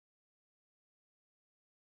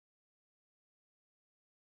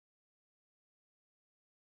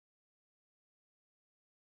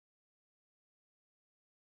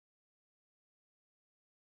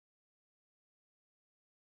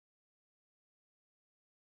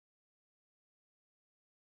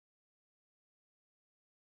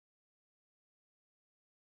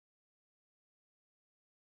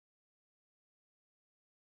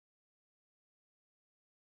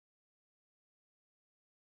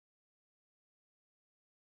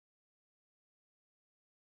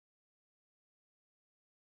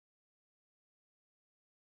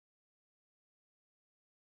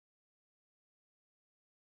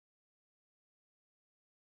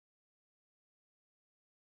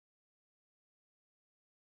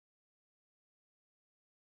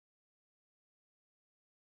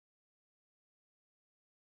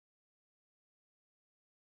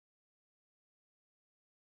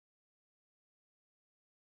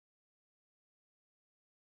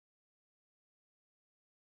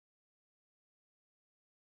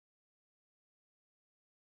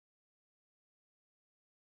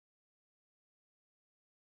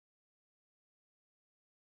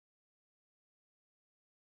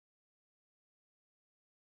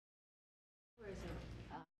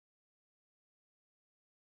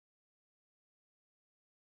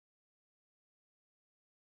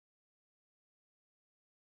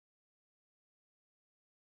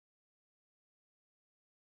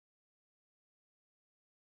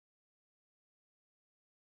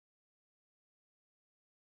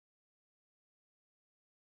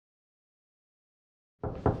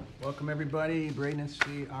Welcome, everybody. Bradenton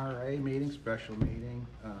CRA meeting, special meeting,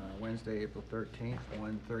 Wednesday, April 13th,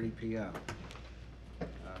 1:30 p.m. This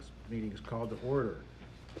meeting is called to order.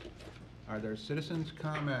 Are there citizens'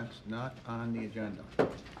 comments not on the agenda? Going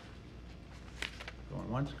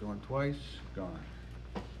once, going twice, gone.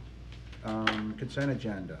 Consent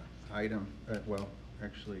agenda, item,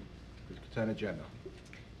 actually, the consent agenda.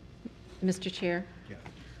 Mr. Chair, Yeah.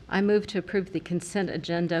 I move to approve the consent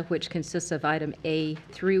agenda, which consists of item A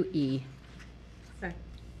through E. That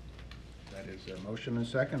is a motion and a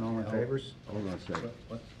second. All in favor? Hold on a second.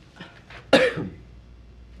 What?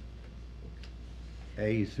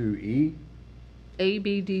 A through E? A,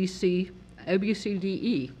 B, D, C, A, B, C, D,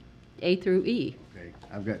 E. A through E. Okay,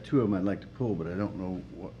 I've got two of them I'd like to pull, but I don't know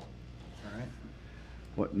All right.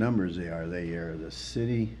 what numbers they are. They are the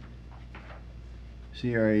city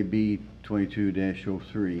CRAB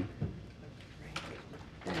 22-03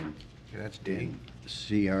 and Okay, that's D.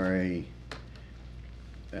 CRA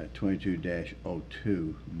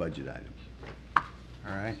 22-02 budget items. All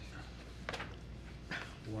right.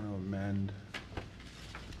 Want to amend?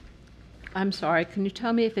 I'm sorry, can you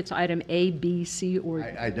tell me if it's item A, B, C, or?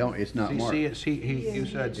 I don't, it's not marked. You said C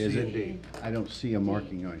Is and it? D. I don't see a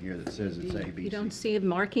marking on here that says it's A, B, C. You don't see a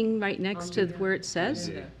marking right next to where it says?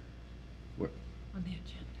 Where- On the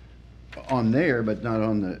agenda. On there, but not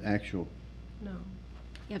on the actual, No.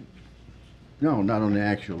 Yeah, no, not on the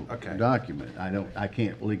actual Okay. document. I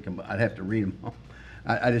can't link them, I'd have to read them all.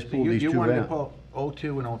 I just So pulled these you two wanted to out. pull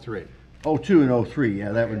 02 and 03 02 and 03,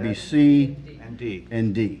 yeah, that would be C and D.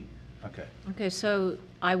 and D. Okay. okay, so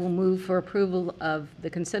I will move for approval of the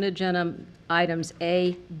consent agenda items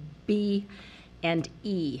A, B, and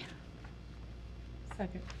E.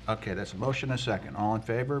 Second. Okay, that's a motion and a second. All in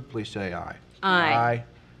favor, please say aye. Aye. Aye.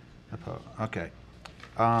 Opposed? Okay.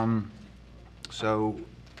 So,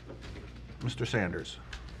 Mr. Sanders.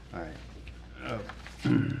 All right.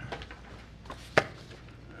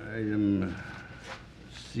 Item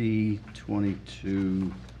C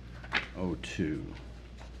 2202.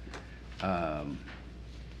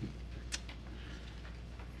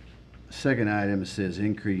 Second item says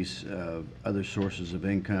increase of other sources of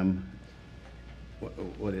income.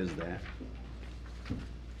 What is that?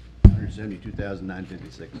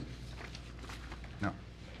 172,956. No.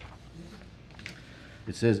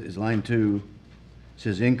 It says, it's line 2, it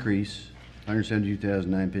says increase,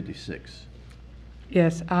 172,956.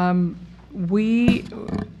 Yes,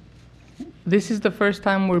 this is the first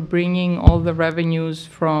time we're bringing all the revenues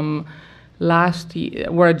from last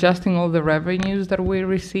year. We're adjusting all the revenues that we're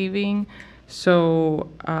receiving. So,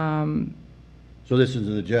 So this is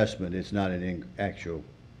an adjustment, it's not an actual.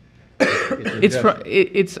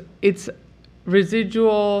 it's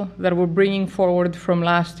residual that we're bringing forward from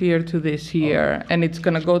last year to this year, and it's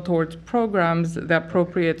going to go towards programs, the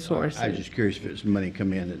appropriate sources. I was just curious if it's money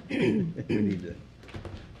come in that we need to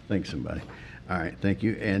thank somebody. All right, thank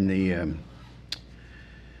you. And the,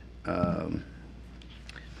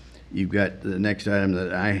 you've got the next item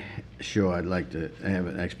that I show I'd like to have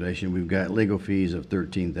an explanation. We've got legal fees of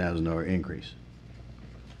 $13,000 increase.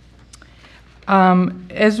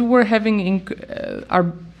 As we're having, our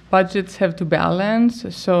budgets have to balance,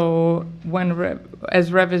 so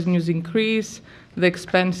as revenues increase, the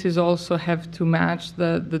expenses also have to match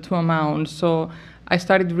the two amounts. So I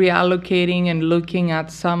started reallocating and looking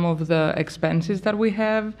at some of the expenses that we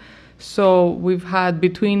have. So we've had,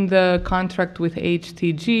 between the contract with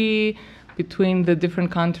HTG, between the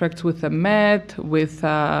different contracts with the Met, with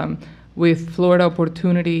Florida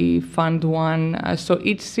Opportunity Fund 1. So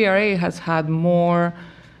each CRA has had more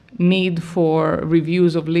need for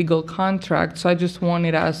reviews of legal contracts. So I just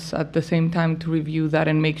wanted us at the same time to review that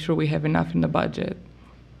and make sure we have enough in the budget.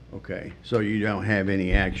 Okay, so you don't have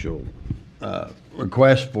any actual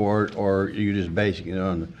request for it, or you just basing it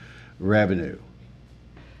on revenue?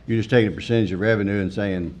 You're just taking a percentage of revenue and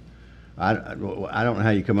saying, I don't know how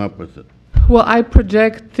you come up with it. Well, I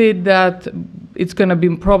projected that it's going to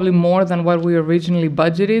be probably more than what we originally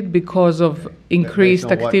budgeted because of increased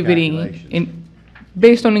Based on what activity calculations?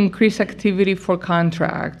 based on increased activity for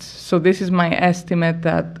contracts. So this is my estimate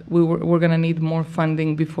that we're going to need more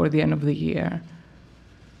funding before the end of the year.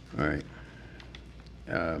 All right.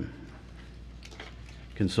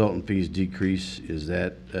 Consultant fees decrease, is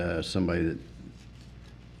that somebody that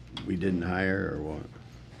we didn't hire or what?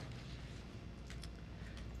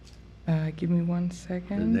 Give me 1 And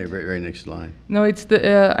second. they're very next line. No, it's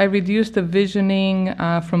the I reduced the visioning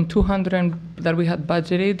from 200 that we had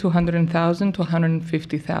budgeted, 200,000 to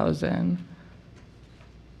 150,000.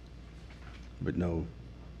 But no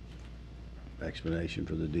explanation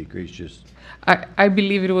for the decrease, just, I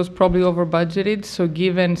believe it was probably over budgeted, so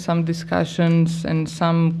given some discussions and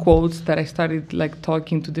some quotes that I started like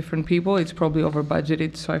talking to different people, it's probably over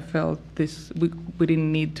budgeted, so I felt we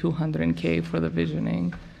didn't need 200K for the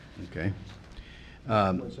visioning. okay.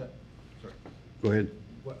 What's that? Sorry. Go ahead.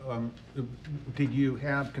 Did you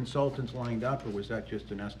have consultants lined up, or was that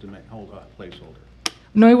just an estimate, placeholder?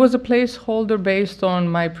 No, it was a placeholder based on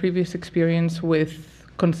my previous experience with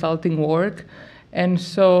consulting work. And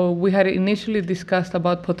so we had initially discussed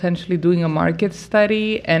about potentially doing a market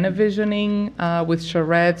study and a visioning with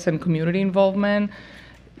charrettes and community involvement.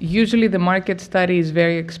 Usually the market study is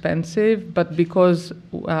very expensive, but because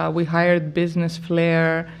we hired Business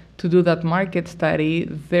Flair to do that market study,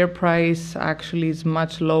 their price actually is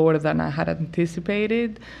much lower than I had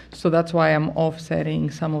anticipated. So that's why I'm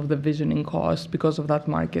offsetting some of the visioning costs because of that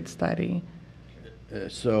market study.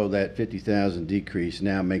 So that 50,000 decrease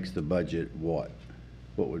now makes the budget what?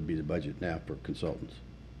 What would be the budget now for consultants?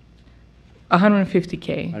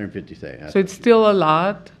 150K. 150,000. So it's still a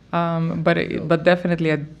lot, but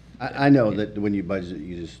definitely I know that when you budget,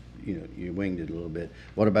 you just, you winged it a little bit.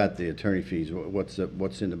 What about the attorney fees? What's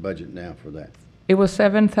in the budget now for that? it was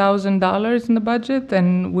 $7,000 in the budget,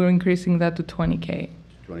 and we're increasing that to 20K.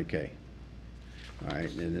 20K. All right,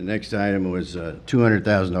 and the next item was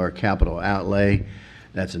 $200,000 capital outlay.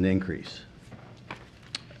 That's an increase.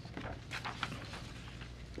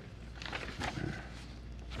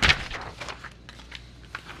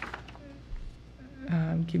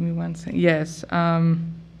 Give me one second. Yes.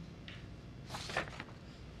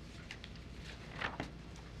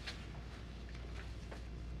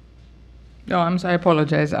 Oh, I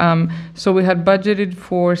apologize. So we had budgeted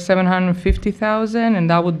for 750,000, and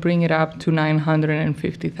that would bring it up to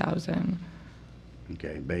 950,000.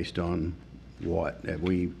 Okay, based on what?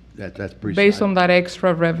 That's pretty. Based on that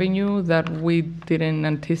extra revenue that we didn't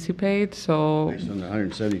anticipate, so. Based on the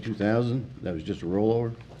 172,000, that was just a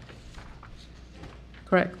rollover?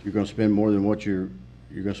 Correct. You're gonna spend more than what you're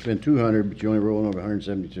gonna spend 200, but you're only rolling over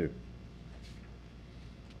 172.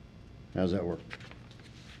 How's that work?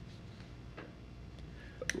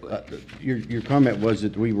 Your comment was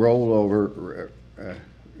that we roll over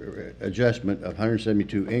adjustment of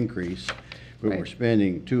 172 increase, but we're Right.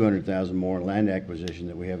 spending 200,000 more in land acquisition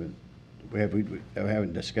that we haven't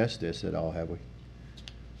discussed this at all, have we?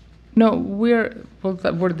 No, we're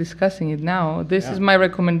discussing it now. This is Yeah. my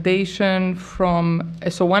recommendation from,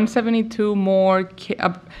 so 172 more,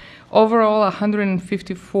 overall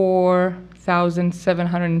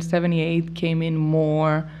 154,778 came in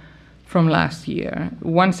more from last year.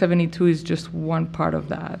 172 is just one part of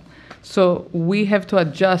that. So we have to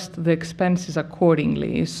adjust the expenses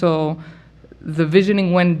accordingly. So the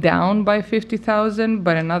visioning went down by 50,000,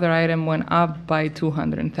 but another item went up by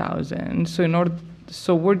 200,000.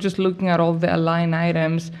 So we're just looking at all the aligned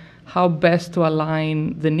items, how best to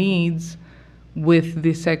align the needs with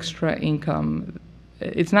this extra income.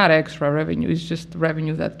 It's not extra revenue, it's just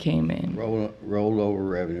revenue that came in. Roll over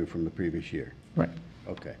revenue from the previous year. Right.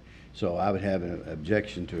 Okay. So I would have an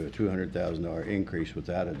objection to a $200,000 increase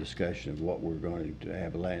without a discussion of what we're going to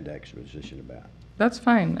have a land acquisition about. That's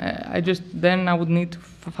fine. Then I would need to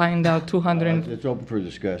find out 200. It's open for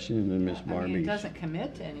discussion, and then Ms. I mean, it Marmee. doesn't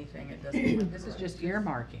commit to anything, it doesn't, this is just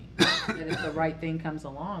earmarking. That if the right thing comes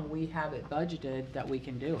along, we have it budgeted that we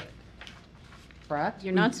can do it. Correct?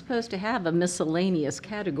 You're not supposed to have a miscellaneous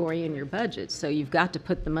category in your budget, so you've got to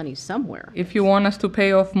put the money somewhere. If you want us to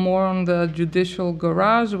pay off more on the judicial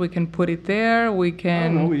garage, we can put it there. We No,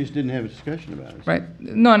 can. we just didn't have a discussion about it. Right.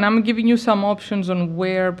 No, and I'm giving you some options on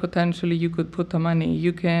where potentially you could put the money.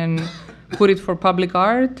 You can put it for public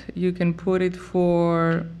art. You can put it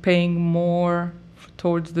for paying more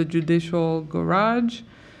towards the judicial garage.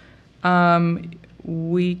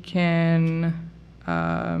 We can.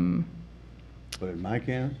 But in my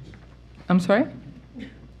count, I'm sorry?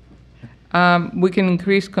 We can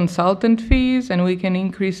increase consultant fees and we can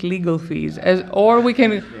increase legal fees, or we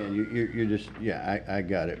can. and you're just, yeah, I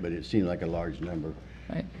got it, but it seemed like a large number,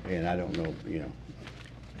 Right. and I don't know,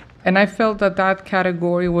 And I felt that that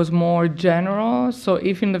category was more general, so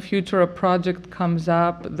if in the future a project comes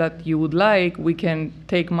up that you would like, we can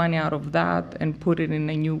take money out of that and put it in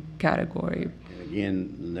a new category. And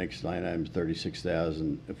again, the next line item is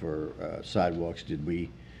 36,000 for sidewalks.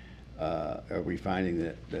 Are we finding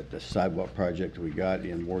that the sidewalk project we got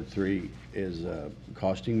in Ward 3 is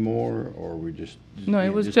costing more, or we just? No,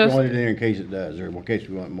 it was just just- throwing it in there in case it does, or in case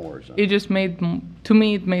we want more or something? It just to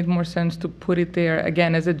me, it made more sense to put it there,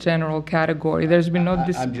 again, as a general category. There's been no.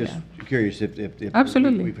 I'm just curious if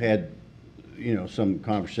Absolutely. we've had, some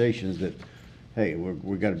conversations that hey,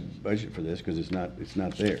 we got a budget for this, because it's not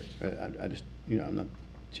there. I just, I'm not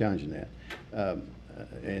challenging that.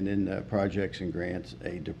 And then projects and grants,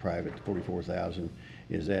 aid to private, 44,000,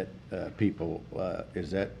 is that people,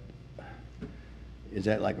 is that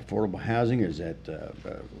like affordable housing, or is that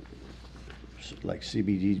like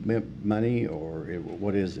CBD money, or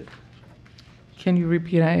what is it? Can you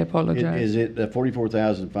repeat? I apologize. Is it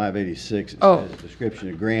 44,586? It Oh. says description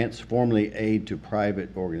of grants, formerly aid to private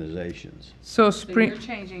organizations. So So spring, you're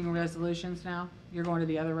changing resolutions now? You're going to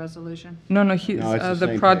the other resolution? no, No, it's the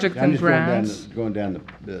same project page. I'm and just going down grants,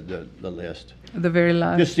 Going down the list. the very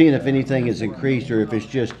last. Just seeing if anything is increased, or if it's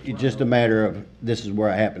just a matter of, this is where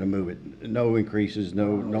I happen to move it. No increases,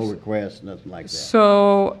 no requests, nothing like that.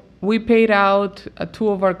 So we paid out two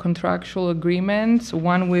of our contractual agreements,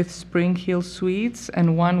 one with Spring Hill Suites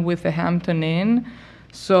and one with the Hampton Inn.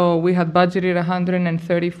 So we had budgeted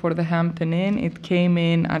 130 for the Hampton Inn. It came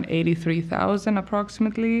in at 83,000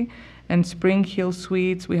 approximately. And Spring Hill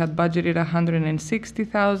Suites, we had budgeted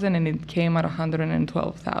 160,000 and it came at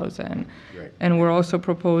 112,000. Great. And we're also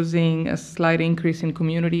proposing a slight increase in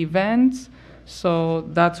community events. So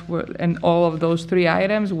that's what, and all of those three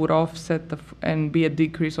items would offset and be a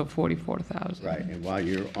decrease of 44,000. Right, and while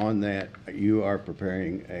you're on that, you are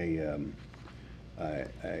preparing a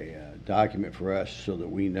document for us so that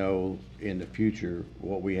we know in the future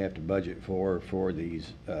what we have to budget for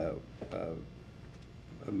these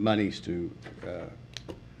monies to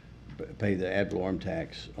pay the ad valorem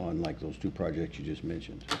tax on like those two projects you just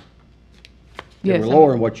mentioned. They Yes, were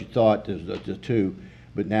lower than what you thought, the two,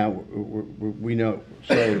 but now we know,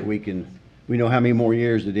 so that we know how many more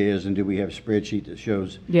years it is, and do we have a spreadsheet that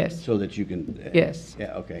shows? Yes. So that you can. Yes.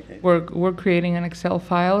 Yeah, okay. We're creating an Excel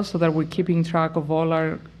file so that we're keeping track of all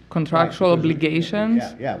our contractual Right, because obligations.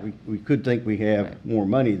 Yeah, we could think we have more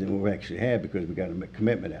money than we actually have because we got a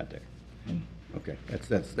commitment out there. Okay,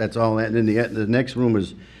 that's all that. And then the next one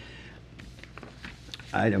was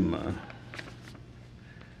item,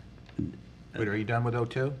 Wait, are you done with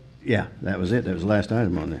O2? yeah, that was it. That was the last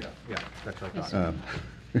item on there. Yeah, that's what I thought.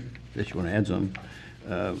 Unless you want to add something.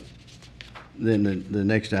 Then the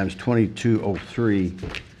next item is 2203,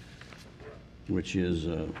 which is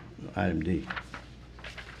item D.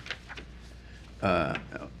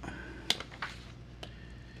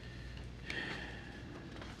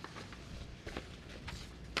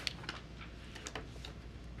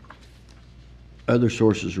 Other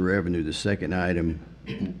sources of revenue, the second item,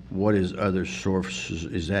 what is other sources?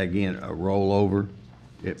 Is that again a rollover?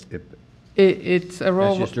 If It's a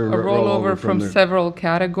just a rollover rollover from from the- several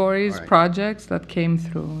categories, All right. projects that came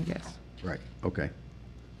through, yes. Right, okay.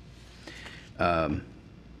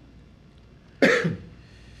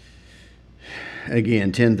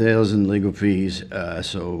 Again, 10,000 legal fees,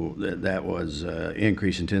 so that was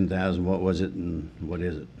increase in 10,000. What was it and what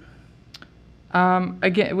is it?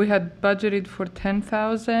 Again, we had budgeted for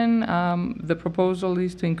 10,000. The proposal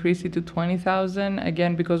is to increase it to 20,000,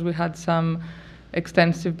 again, because we had some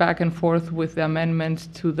extensive back and forth with the amendments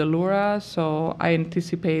to the LURA, so I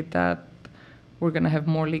anticipate that we're going to have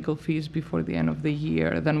more legal fees before the end of the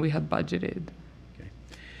year than we had budgeted. Okay.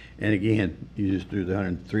 And again, you just threw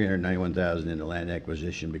the 391,000 into land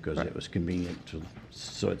acquisition because it was convenient,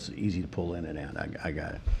 so it's easy to pull in and out. I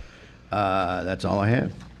got it. That's all I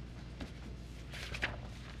have.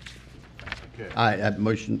 Okay. I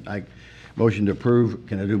motion to approve.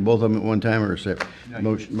 Can I do both of them at one time or separate?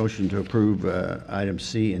 No, you Motion to approve items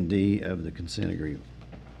C and D of the consent agreement.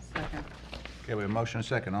 Second. Okay, we have a motion and a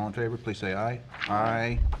second. All in favor, please say aye.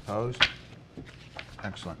 Aye. Opposed?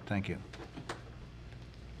 Excellent, thank you.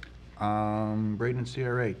 Bradenton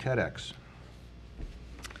CRA, TEDx.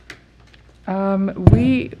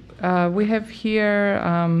 We have here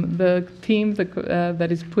the team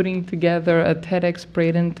that is putting together a TEDx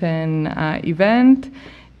Bradenton event,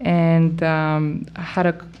 and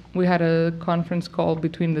we had a conference call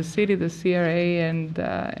between the city, the CRA, and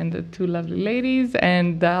the two lovely ladies,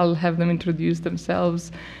 and I'll have them introduce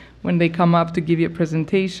themselves when they come up to give you a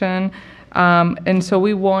presentation. And so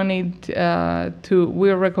we wanted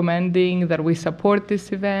we're recommending that we support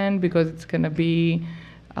this event because it's going to be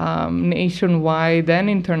nationwide and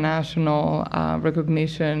international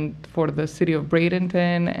recognition for the city of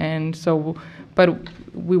Bradenton. And so, but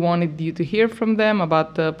we wanted you to hear from them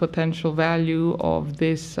about the potential value of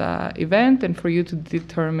this event and for you to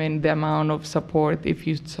determine the amount of support if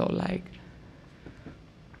you so like.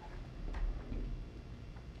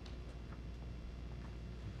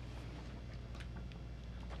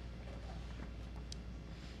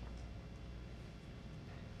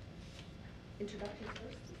 Introductions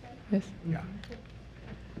first, is that? Yes. Yeah.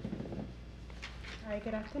 Hi,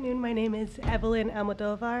 good afternoon. My name is Evelyn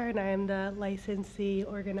Almodovar, and I am the licensee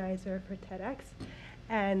organizer for TEDx.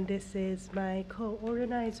 And this is my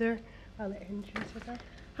co-organizer. I'll let her introduce herself.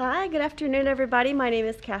 Hi, good afternoon, everybody. My name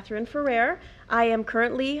is Catherine Ferrer. I am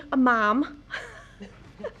currently a mom.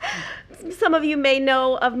 Some of you may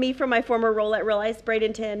know of me from my former role at Realize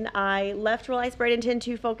Bradenton. I left Realize Bradenton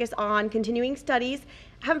to focus on continuing studies.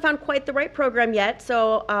 I haven't found quite the right program yet,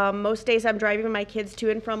 so most days I'm driving my kids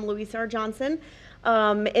to and from Louis R. Johnson.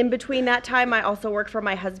 In between that time, I also work for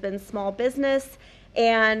my husband's small business,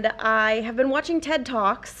 and I have been watching TED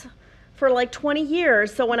Talks for like 20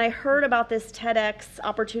 years. So when I heard about this TEDx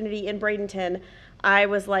opportunity in Bradenton, I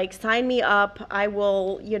was like, sign me up. I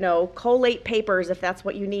will, collate papers if that's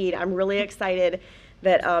what you need. I'm really excited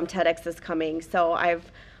that TEDx is coming. So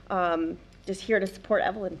I've just here to support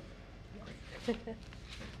Evelyn.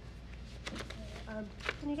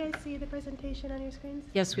 Can you guys see the presentation on your screens?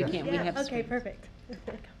 Yes, we can. We Yeah, have okay, screens. perfect.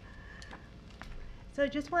 So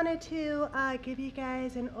just wanted to give you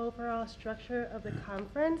guys an overall structure of the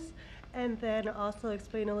conference, and then also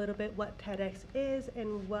explain a little bit what TEDx is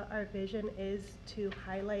and what our vision is to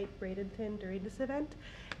highlight Bradenton during this event,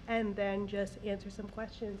 and then just answer some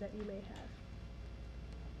questions that you may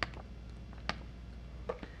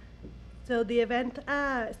have. So the event,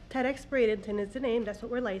 TEDx Bradenton is the name, that's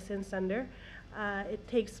what we're licensed under. It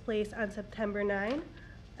takes place on September 9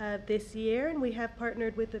 this year, and we have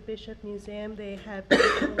partnered with the Bishop Museum. They have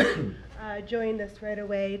joined us right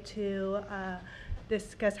away to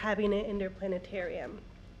discuss having it in their planetarium.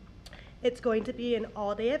 It's going to be an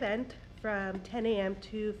all-day event from 10 a.m.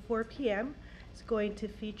 to 4 p.m. It's going to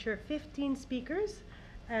feature 15 speakers,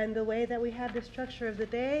 and the way that we have the structure of the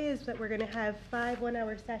day is that we're going to have 5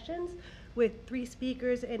 one-hour sessions with 3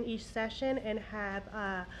 speakers in each session, and have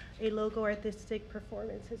a logo artistic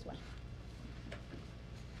performance as well.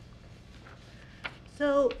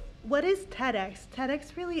 So what is TEDx?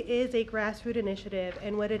 TEDx really is a grassroots initiative,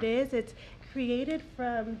 and what it is, it's created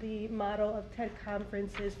from the model of TED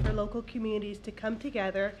conferences for local communities to come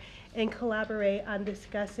together and collaborate on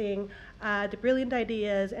discussing the brilliant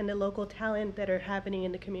ideas and the local talent that are happening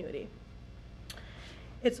in the community.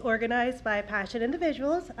 It's organized by passionate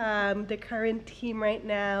individuals. The current team right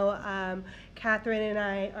now, Catherine and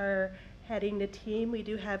I are heading the team. We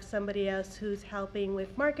do have somebody else who's helping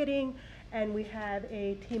with marketing, and we have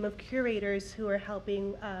a team of curators who are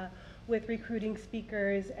helping with recruiting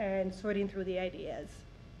speakers and sorting through the ideas.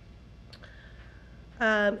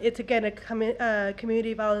 It's again a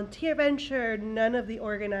community volunteer venture. None of the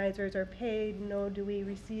organizers are paid, nor do we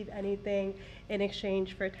receive anything in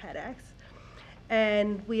exchange for TEDx.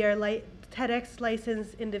 And we are TEDx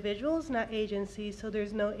licensed individuals, not agencies, so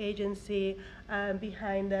there's no agency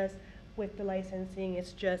behind us with the licensing.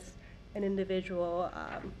 It's just an individual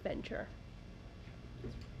venture.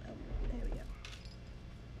 There we go.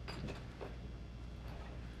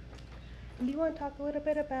 Do you want to talk a little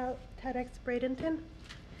bit about TEDx Bradenton?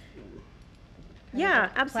 Yeah,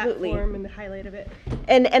 absolutely. Platform and the highlight of it.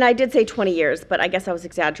 And I did say 20 years, but I guess I was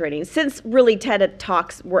exaggerating. Since really TED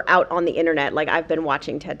Talks were out on the internet, like I've been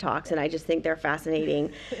watching TED Talks, and I just think they're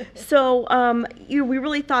fascinating. So we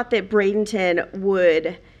really thought that Bradenton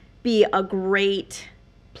would be a great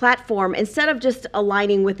platform instead of just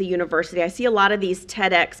aligning with the university. I see a lot of these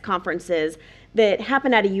TEDx conferences that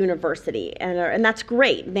happen at a university, and that's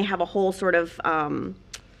great. And they have a whole sort of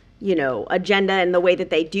agenda and the way that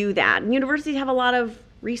they do that. And universities have a lot of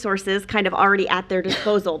resources kind of already at their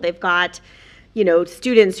disposal. They've got,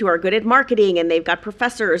 students who are good at marketing, and they've got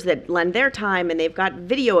professors that lend their time, and they've got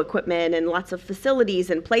video equipment and lots of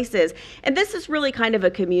facilities and places. And this is really kind of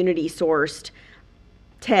a community-sourced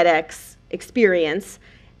TEDx experience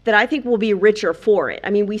that I think will be richer for it. I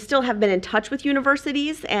mean, we still have been in touch with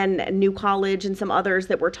universities and New College and some others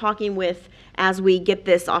that we're talking with as we get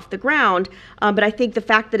this off the ground. But I think the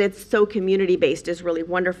fact that it's so community-based is really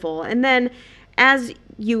wonderful. And then, as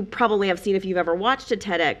you probably have seen if you've ever watched a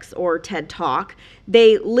TEDx or TED Talk,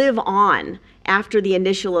 they live on after the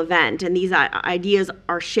initial event. And these ideas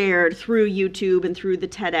are shared through YouTube and through the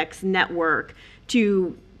TEDx network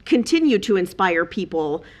to continue to inspire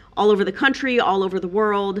people all over the country, all over the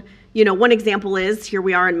world. One example is, here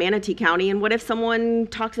we are in Manatee County, and what if someone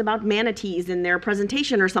talks about manatees in their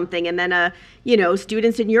presentation or something, and then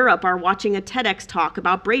students in Europe are watching a TEDx talk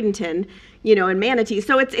about Bradenton, and manatees.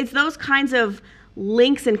 So it's those kinds of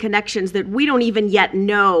links and connections that we don't even yet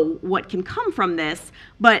know what can come from this,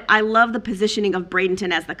 but I love the positioning of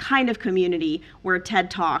Bradenton as the kind of community where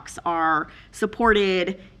TED Talks are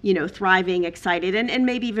supported, thriving, excited, and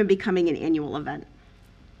maybe even becoming an annual event.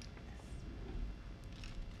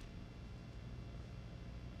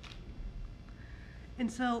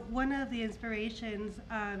 And so one of the inspirations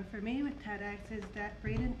for me with TEDx is that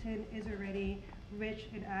Bradenton is already rich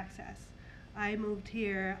in access. I moved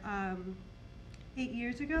here 8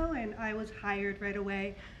 years ago, and I was hired right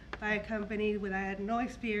away by a company where I had no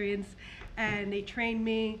experience, and they trained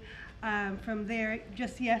me. From there,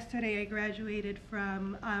 just yesterday I graduated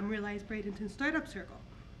from Realize Bradenton Startup Circle.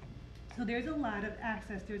 So there's a lot of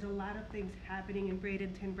access, there's a lot of things happening in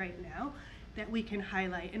Bradenton right now that we can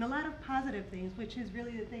highlight, and a lot of positive things, which is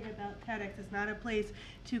really the thing about TEDx. It's not a place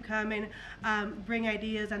to come and bring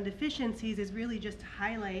ideas on deficiencies, it's really just to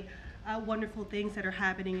highlight wonderful things that are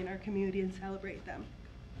happening in our community and celebrate them.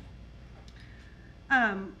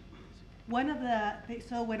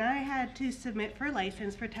 So when I had to submit for a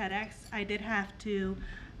license for TEDx, I did have to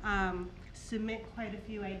submit quite a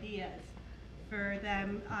few ideas for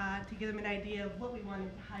them to give them an idea of what we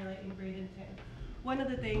wanted to highlight in Bradenton. One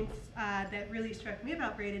of the things that really struck me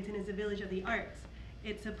about Bradenton is the Village of the Arts.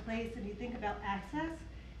 It's a place, and you think about access,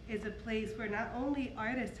 is a place where not only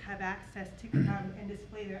artists have access to come and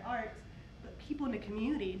display their arts, but people in the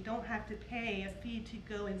community don't have to pay a fee to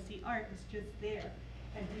go and see art. It's just there,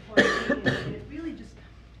 and people are seeing it, and it really just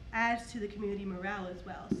adds to the community morale as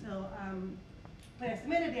well. So when I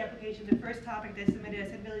submitted the application, the first topic that I submitted, I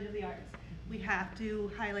said Village of the Arts. We have to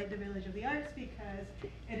highlight the Village of the Arts because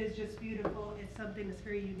it is just beautiful. It's something that's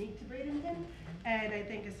very unique to Bradenton, and I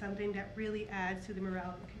think it's something that really adds to the morale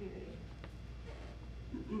of the community.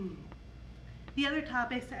 The other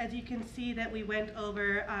topics, as you can see, that we went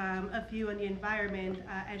over a few on the environment,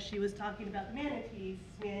 as she was talking about manatees,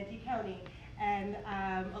 Manatee County, and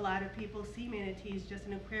a lot of people see manatees just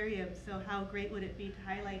in aquariums, so how great would it be to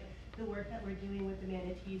highlight the work that we're doing with the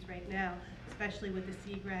manatees right now, especially with the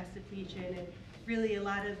seagrass depletion, and really a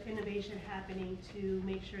lot of innovation happening to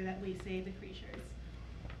make sure that we save the creatures.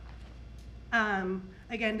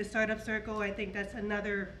 Again, the Startup Circle, I think that's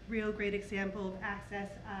another real great example of access.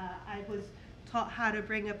 I was taught how to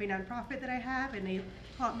bring up a nonprofit that I have, and they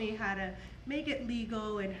taught me how to make it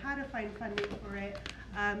legal and how to find funding for it.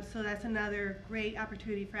 So that's another great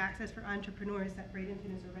opportunity for access for entrepreneurs that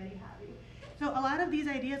Bradenton is already having. So a lot of these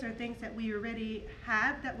ideas are things that we already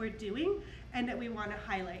have that we're doing and that we want to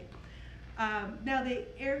highlight. Now,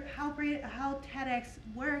 how TEDx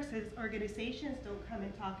works is organizations don't come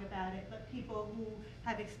and talk about it, but people who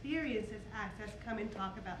have experiences access come and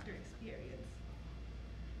talk about their experience.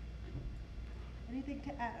 Anything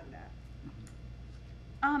to add on that?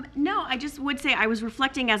 No, I just would say I was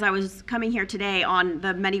reflecting as I was coming here today on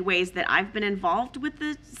the many ways that I've been involved with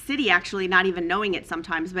the city, actually not even knowing it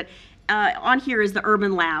sometimes. But on here is the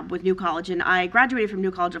Urban Lab with New College, and I graduated from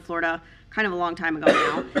New College of Florida kind of a long time ago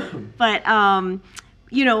now. But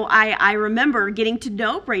you know, I remember getting to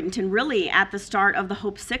know Bradenton really at the start of the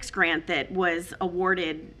Hope 6 grant that was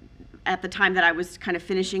awarded at the time that I was kind of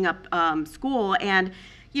finishing up school. And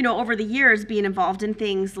you know, over the years, being involved in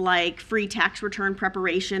things like free tax return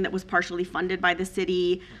preparation that was partially funded by the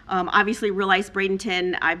city. Obviously, Realize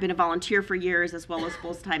Bradenton, I've been a volunteer for years as well as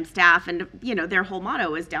full-time staff, and you know, their whole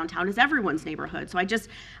motto is downtown is everyone's neighborhood. So I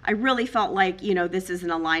really felt like, you know, this is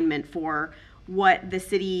an alignment for what the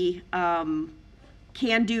city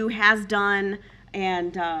can do, has done,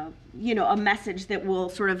 and you know, a message that will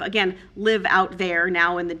sort of, again, live out there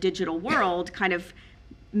now in the digital world, kind of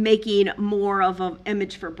making more of an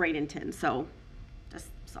image for Bradenton. So just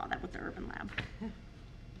saw that with the Urban Lab.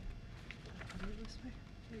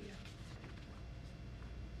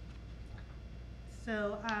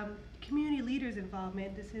 So community leaders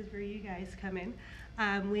involvement, this is where you guys come in.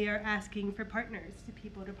 We are asking for partners,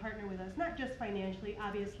 people to partner with us, not just financially.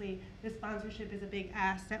 Obviously, the sponsorship is a big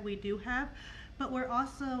ask that we do have, but we're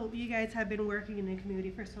also, you guys have been working in the community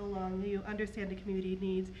for so long. You understand the community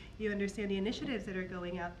needs. You understand the initiatives that are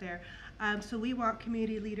going out there. So we want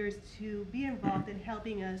community leaders to be involved in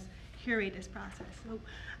helping us curate this process. So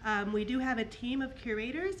we do have a team of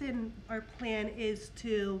curators, and our plan is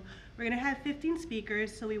we're going to have 15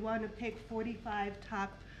 speakers, so we want to pick 45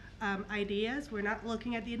 top ideas. We're not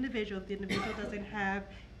looking at the individual. If the individual doesn't have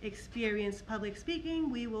experience public speaking,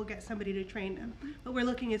 we will get somebody to train them. But we're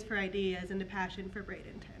looking is for ideas and the passion for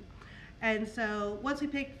Bradenton. And so once we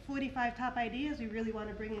pick 45 top ideas, we really want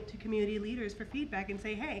to bring it to community leaders for feedback and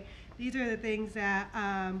say, hey, these are the things that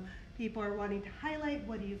people are wanting to highlight.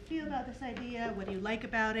 What do you feel about this idea? What do you like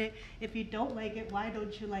about it? If you don't like it, why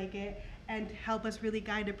don't you like it? And help us really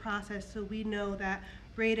guide the process so we know that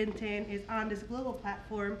Bradenton is on this global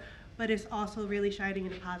platform, but it's also really shining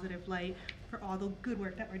in a positive light for all the good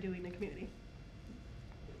work that we're doing in the community.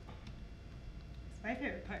 my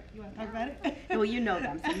favorite part. You want to talk about it? Well, you know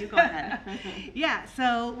them, so you go ahead. Yeah,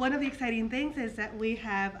 so one of the exciting things is that we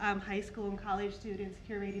have high school and college students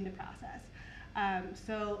curating the process.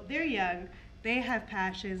 So they're young, they have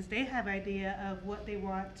passions, they have idea of what they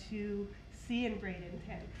want to see in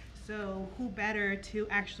Bradenton. So who better to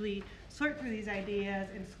actually sort through these ideas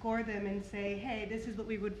and score them and say, hey, this is what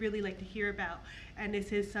we would really like to hear about, and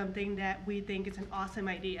this is something that we think is an awesome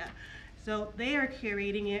idea. So they are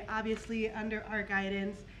curating it, obviously under our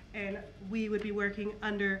guidance, and we would be working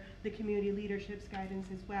under the community leadership's guidance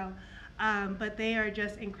as well. But they are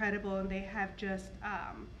just incredible, and they have just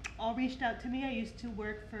all reached out to me. I used to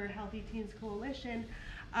work for Healthy Teens Coalition,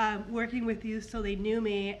 working with youth, so they knew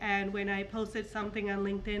me, and when I posted something on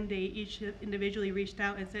LinkedIn, they each individually reached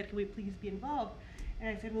out and said, can we please be involved?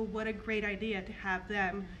 And I said, well, what a great idea to have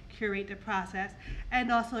them curate the process.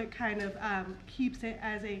 And also it kind of keeps it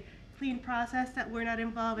as a clean process, that we're not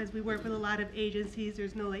involved, as we work with a lot of agencies.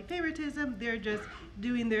 There's no like favoritism. They're just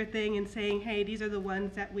doing their thing and saying, hey, these are the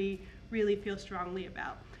ones that we really feel strongly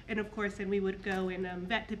about. And of course, then we would go and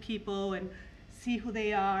vet to people and see who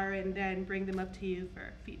they are, and then bring them up to you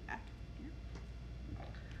for feedback.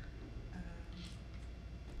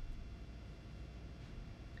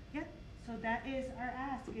 Yeah, so that is our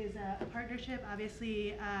ask, is a partnership.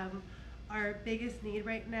 Obviously, our biggest need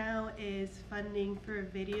right now is funding for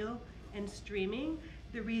video and streaming.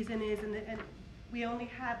 The reason is, and we only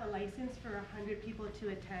have a license for 100 people to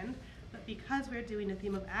attend, but because we're doing a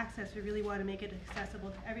theme of access, we really want to make it accessible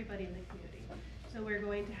to everybody in the community. So we're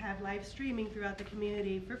going to have live streaming throughout the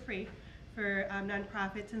community for free for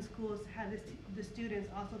nonprofits and schools to have the students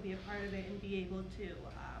also be a part of it and be able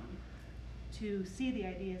to see the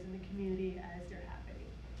ideas in the community as they're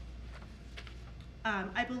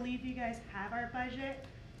happening. I believe you guys have our budget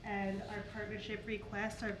and our partnership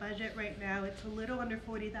requests. Our budget right now, it's a little under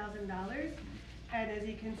 $40,000. And as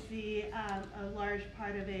you can see, a large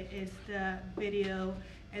part of it is the video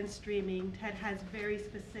and streaming. TED has very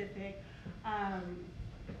specific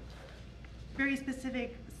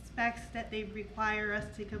specs that they require us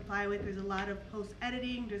to comply with. There's a lot of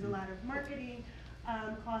post-editing, there's a lot of marketing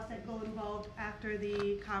costs that go involved after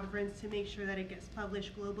the conference to make sure that it gets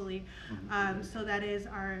published globally. So that is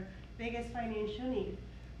our biggest financial need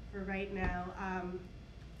for right now.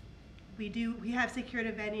 We have secured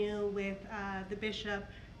a venue with the bishop,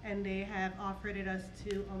 and they have offered it us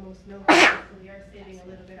to almost no cost, so we are saving a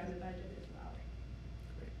little bit on the budget as well.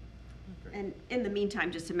 And in the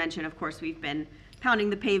meantime, just to mention, of course, we've been pounding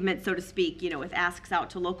the pavement, so to speak, with asks out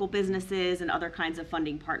to local businesses and other kinds of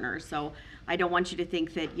funding partners. So I don't want you to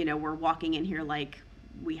think that, we're walking in here like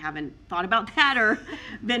we haven't thought about that or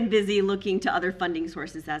been busy looking to other funding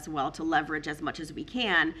sources as well to leverage as much as we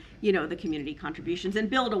can, the community contributions and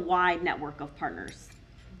build a wide network of partners.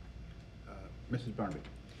 Mrs. Barnaby.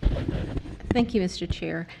 Thank you, Mr.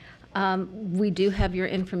 Chair. We do have your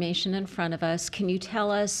information in front of us. Can you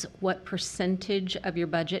tell us what percentage of your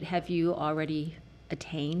budget have you already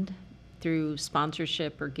attained through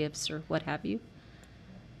sponsorship or gifts or what have you?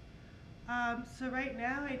 So right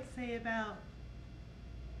now, I'd say about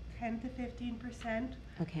 10 to 15%.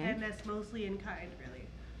 Okay. And that's mostly in kind, really.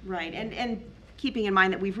 Right, and keeping in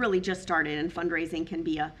mind that we've really just started and fundraising can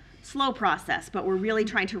be a slow process, but we're really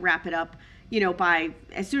trying to wrap it up, by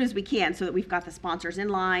as soon as we can so that we've got the sponsors in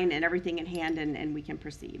line and everything in hand and we can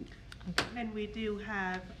proceed. And we do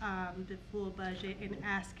have the full budget and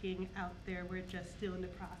asking out there. We're just still in the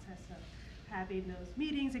process of having those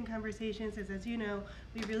meetings and conversations, as you know,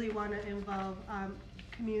 we really want to involve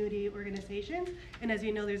community organizations, and as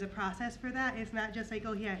you know, there's a process for that. It's not just like,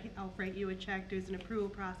 oh yeah, I'll write you a check. There's an approval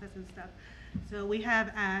process and stuff. So we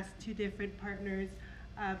have asked 2 different partners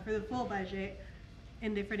for the full budget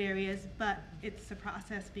in different areas, but it's a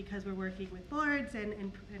process because we're working with boards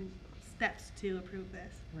and steps to approve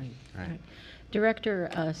this. Right. Director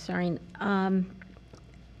Sarin,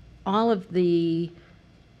 all of the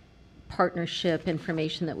partnership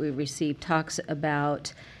information that we received talks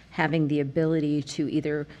about having the ability to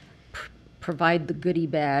either provide the goodie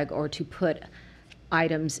bag or to put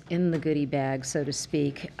items in the goodie bag, so to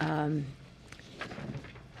speak. I'm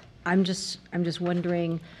just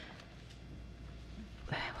wondering,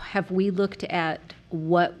 have we looked at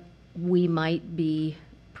what we might be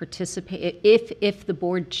if the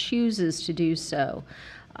board chooses to do so?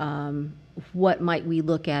 What might we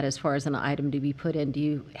look at as far as an item to be put in? Do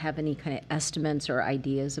you have any kind of estimates or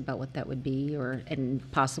ideas about what that would be, and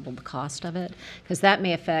possible the cost of it? Because that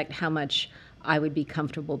may affect how much I would be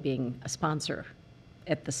comfortable being a sponsor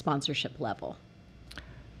at the sponsorship level.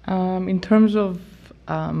 In terms of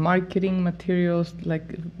marketing materials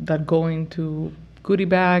like that go into goodie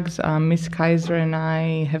bags. Miss Kaiser and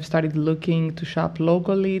I have started looking to shop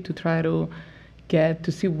locally to try to get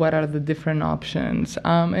to see what are the different options.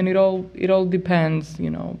 And it all depends, you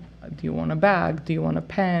know, do you want a bag? Do you want a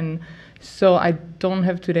pen? So I don't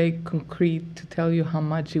have today concrete to tell you how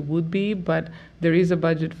much it would be, but there is a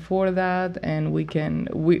budget for that, and we're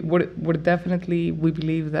definitely, we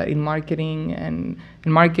believe that in marketing and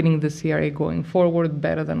in marketing the CRA going forward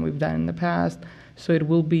better than we've done in the past. So it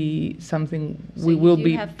will be something So we you will do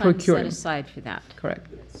be have funds set procuring. aside for that. Correct.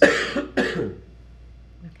 Okay.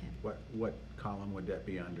 What column would that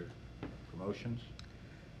be under? Promotions?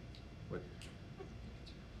 What?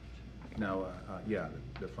 No, yeah,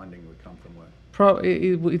 the funding would come from what?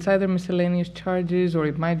 It's either miscellaneous charges or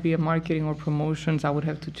it might be a marketing or promotions. I would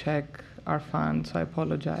have to check our fund, so I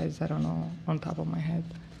apologize. I don't know on top of my head.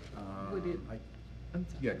 Would it- I'm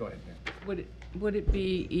sorry. Yeah, go ahead. Yeah. Would it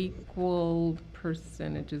be equal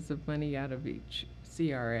percentages of money out of each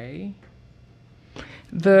CRA?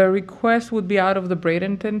 The request would be out of the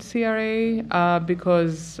Bradenton CRA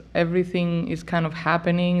because everything is kind of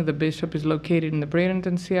happening. The bishop is located in the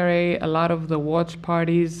Bradenton CRA. A lot of the watch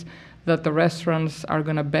parties that the restaurants are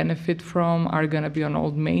going to benefit from are going to be on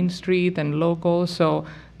Old Main Street and local. So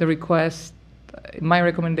the request, my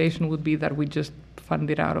recommendation would be that we just fund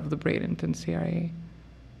it out of the Bradenton CRA.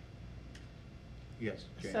 Yes,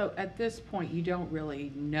 Jane. So at this point, you don't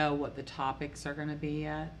really know what the topics are gonna be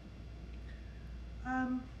yet?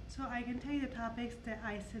 So I can tell you the topics that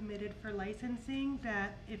I submitted for licensing,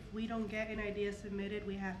 that if we don't get an idea submitted,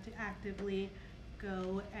 we have to actively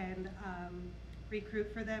go and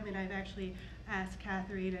recruit for them. And I've actually asked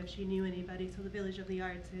Catherine if she knew anybody. So the Village of the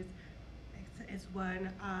Arts is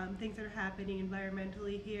one. Things that are happening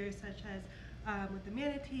environmentally here, such as with the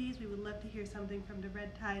manatees. We would love to hear something from the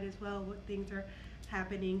Red Tide as well, what things are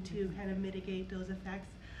happening to kind of mitigate those effects.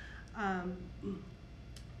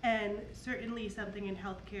 And certainly something in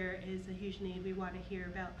healthcare is a huge need. We want to hear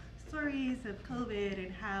about stories of COVID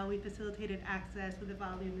and how we facilitated access with the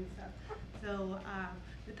volume and stuff. So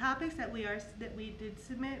the topics that we did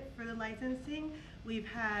submit for the licensing, we've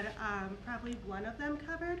had probably one of them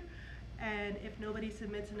covered. And if nobody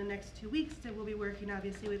submits in the next 2 weeks, then we'll be working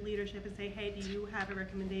obviously with leadership and say, hey, do you have a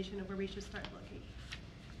recommendation of where we should start looking?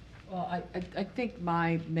 Well, I think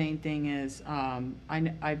my main thing is, I'm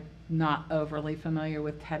not overly familiar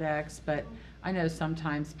with TEDx, but I know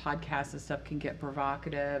sometimes podcasts and stuff can get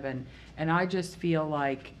provocative, and I just feel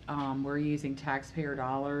like we're using taxpayer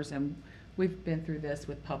dollars, and we've been through this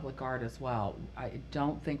with public art as well. I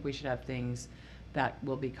don't think we should have things that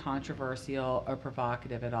will be controversial or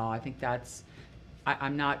provocative at all. I think that's,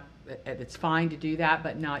 I'm not, it's fine to do that,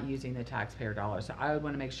 but not using the taxpayer dollars. So I would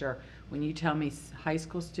want to make sure when you tell me high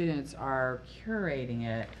school students are curating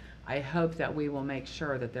it, I hope that we will make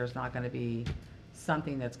sure that there's not going to be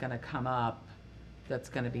something that's going to come up that's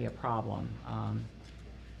going to be a problem.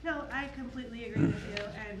 No, I completely agree with you,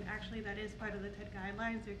 and actually that is part of the TED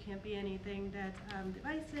guidelines. There can't be anything that's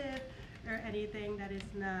divisive or anything that is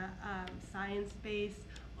not science-based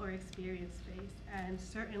or experience-based, and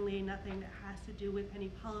certainly nothing that has to do with any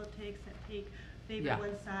politics that favor Yeah.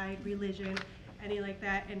 one side, religion, any like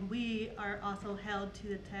that. And we are also held to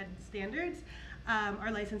the TED standards.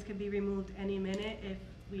 Our license can be removed any minute if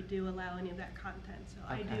we do allow any of that content, so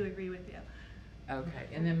I do Okay. agree with you. Okay,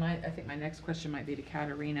 and then I think my next question might be to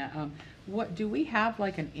Katerina. What, do we have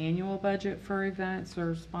like an annual budget for events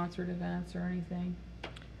or sponsored events or anything?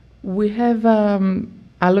 We have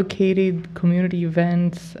allocated community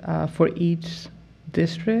events for each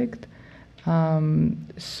district.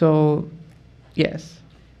 So, yes.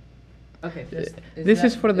 Okay. This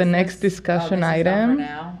is for the next discussion item.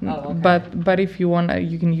 Now? Oh, okay. But if you want,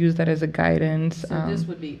 you can use that as a guidance. So this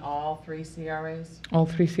would be all 3 CRAs? All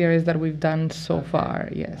 3 series that we've done so Okay. far,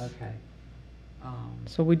 yes. Okay.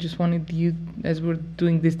 So we just wanted you, as we're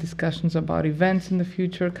doing these discussions about events in the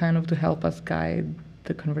future, kind of to help us guide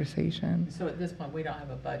the conversation. So at this point, we don't have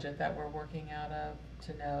a budget that we're working out of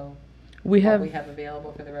to know We what have we have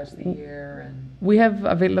available for the rest of the year and, we have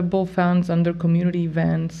available funds under community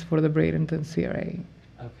events for the Bradenton CRA,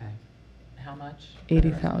 okay. How much?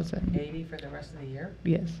 80,000. 80 for the rest of the year?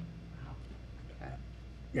 Yes. Wow. Okay.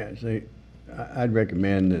 Yeah, so I'd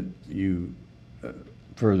recommend that you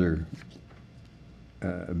further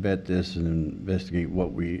vet this and investigate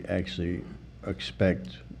what we actually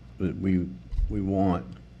expect, that we want,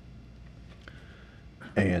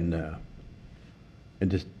 and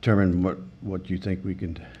determine what you think we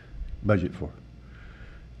can budget for,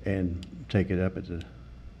 and take it up at the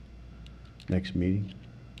next meeting.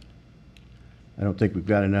 I don't think we've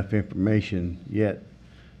got enough information yet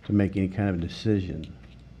to make any kind of decision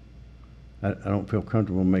I don't feel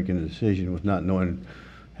comfortable making a decision with not knowing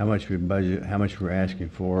how much we budget, how much we're asking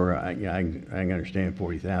for. Yeah, I can understand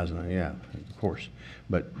 40,000, yeah, of course.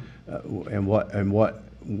 But,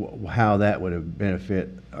 how that would have benefit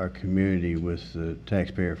our community with the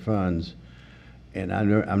taxpayer funds. And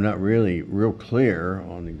I'm not really real clear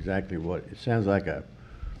on exactly what, it sounds like a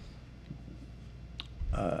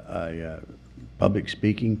public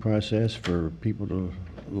speaking process for people to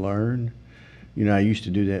learn. You know, I used to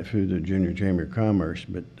do that through the Junior Chamber of Commerce,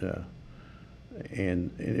 but,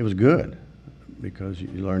 and it was good because you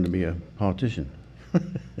learn to be a politician.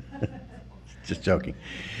 Just joking.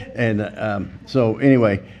 And so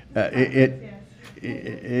anyway,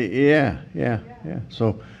 yeah.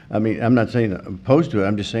 So, I mean, I'm not saying opposed to it.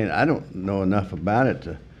 I'm just saying I don't know enough about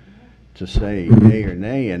it to say yay or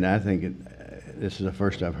nay. And I think this is the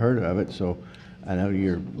first I've heard of it. So I know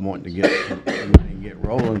you're wanting to get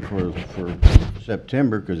rolling for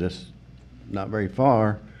September because that's not very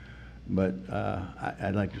far. But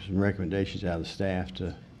I'd like some recommendations out of the staff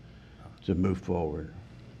to move forward.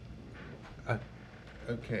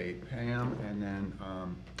 Okay, Pam, and then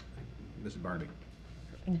Mrs. Barnaby.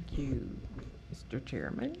 Thank you, Mr.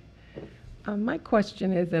 Chairman. My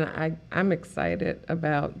question is, and I'm excited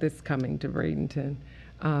about this coming to Bradenton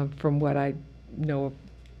from what I know of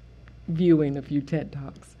viewing a few TED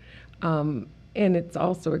Talks. And it's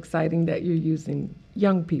also exciting that you're using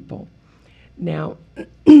young people. Now,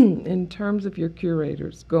 in terms of your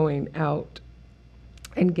curators going out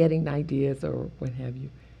and getting ideas or what have you,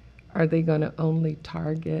 are they going to only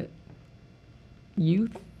target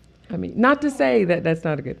youth? I mean, not to say that that's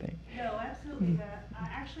not a good thing. No, absolutely not.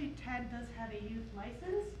 Actually, TED does have a youth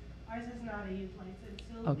license. Ours is not a youth license.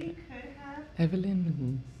 So Okay. we could have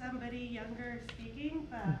Evelyn? somebody younger speaking,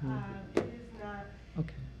 but it is not.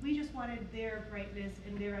 Okay. We just wanted their brightness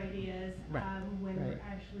and their ideas Right, when right. we're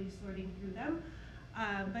actually sorting through them.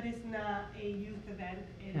 But it's not a youth event.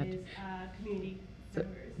 It Gotcha. is community So,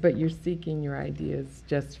 members. but you're seeking your ideas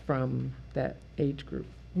just from that age group?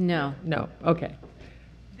 No. No, okay.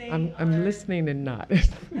 They I'm are- listening and not. No,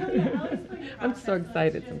 yeah, I'll explain the I'm process, so it's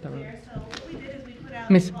excited just sometimes. there. So what we did is we put out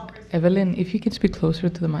Miss a call for Evelyn, if you could speak closer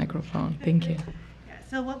to the microphone, thank you. Yeah,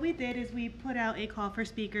 so what we did is we put out a call for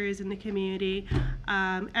speakers in the community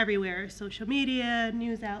everywhere, social media,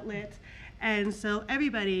 news outlets. And so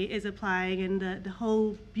everybody is applying, and the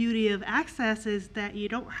whole beauty of Access is that you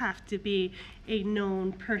don't have to be a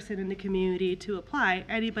known person in the community to apply.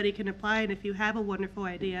 Anybody can apply, and if you have a wonderful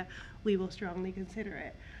idea, we will strongly consider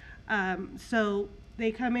it. So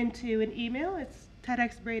they come into an email, it's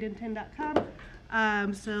tedxbradenton.com.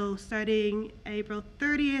 So starting April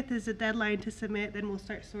 30th is the deadline to submit, then we'll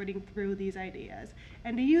start sorting through these ideas.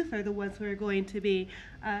 And the youth are the ones who are going to be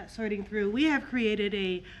sorting through. We have created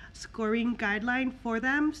a scoring guideline for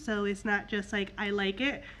them, so it's not just like, I like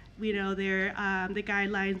it. We know the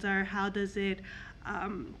guidelines are how does it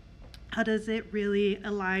really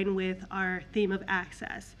align with our theme of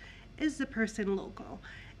access? Is the person local?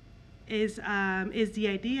 Is the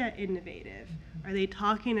idea innovative? Are they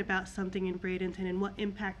talking about something in Bradenton and what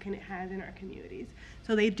impact can it have in our communities?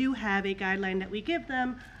 So they do have a guideline that we give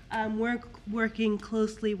them. We're working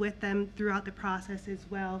closely with them throughout the process as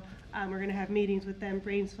well. We're going to have meetings with them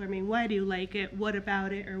brainstorming, why do you like it? What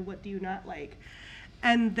about it? Or what do you not like?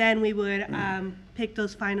 And then we would pick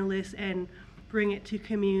those finalists and bring it to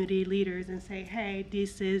community leaders and say, hey,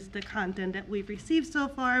 this is the content that we've received so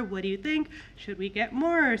far. What do you think? Should we get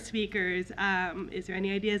more speakers? Is there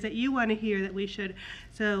any ideas that you want to hear that we should?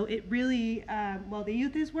 So it really, while the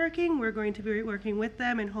youth is working, we're going to be working with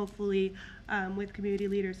them and hopefully with community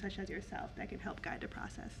leaders such as yourself that can help guide the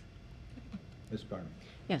process. Ms. Barnaby.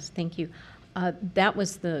 Yes, thank you. That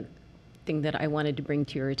was the thing that I wanted to bring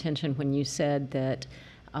to your attention when you said that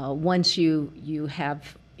once you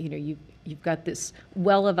have, you've got this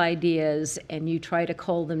well of ideas and you try to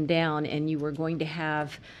cull them down, and you were going to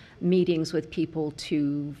have meetings with people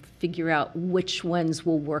to figure out which ones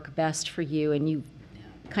will work best for you, and you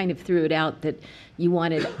kind of threw it out that you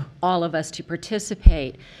wanted all of us to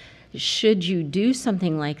participate. Should you do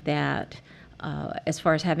something like that, as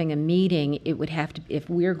far as having a meeting, it would have to, if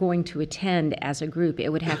we're going to attend as a group, it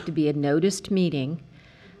would have to be a noticed meeting.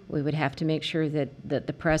 We would have to make sure that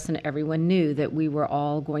the press and everyone knew that we were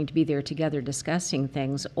all going to be there together discussing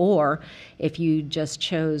things. Or if you just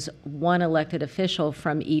chose one elected official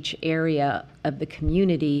from each area of the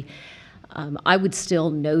community, I would still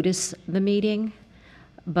notice the meeting,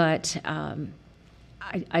 but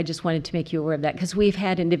I just wanted to make you aware of that, because we've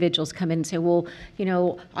had individuals come in and say, well,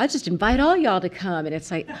 I'll just invite all y'all to come. And it's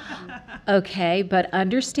like, okay, but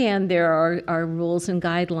understand there are rules and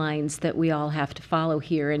guidelines that we all have to follow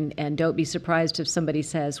here. And don't be surprised if somebody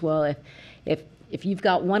says, well, if you've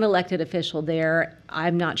got one elected official there,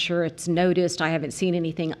 I'm not sure it's noticed, I haven't seen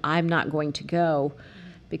anything, I'm not going to go,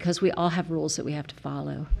 because we all have rules that we have to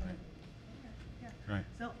follow. Yeah. Right.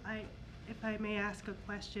 So if I may ask a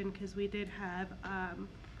question, because we did have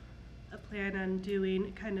a plan on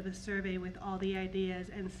doing kind of a survey with all the ideas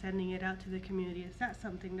and sending it out to the community. Is that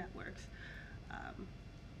something that works?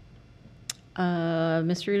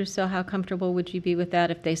 Mr. Russo, how comfortable would you be with that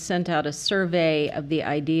if they sent out a survey of the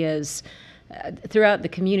ideas throughout the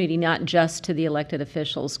community, not just to the elected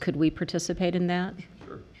officials? Could we participate in that?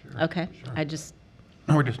 Sure. Okay, Sure.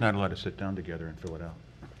 We're just not allowed to sit down together and fill it out.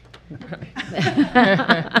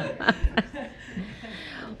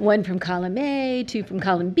 One from column A, two from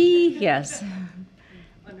column B, yes.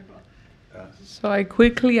 Wonderful. So I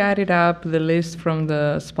quickly added up the list from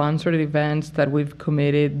the sponsored events that we've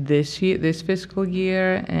committed this fiscal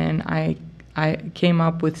year, and I came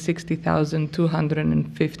up with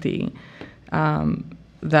 60,250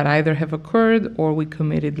 that either have occurred or we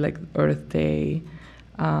committed, like Earth Day.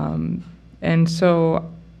 And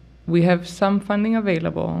so we have some funding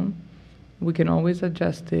available. We can always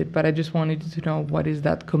adjust it, but I just wanted you to know what is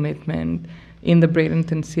that commitment in the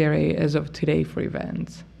Bradenton CRA as of today for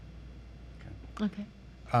events. Okay.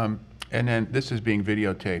 And then this is being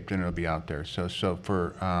videotaped and it'll be out there. So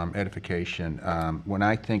for edification, when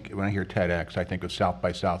I hear TEDx, I think of South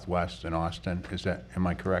by Southwest in Austin. Am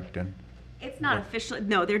I correct? It's not official.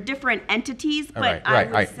 No, they're different entities, but Right, I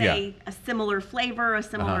right, would yeah. say a similar flavor, a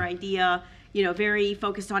similar Uh-huh. idea. Very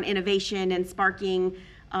focused on innovation and sparking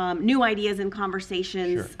new ideas and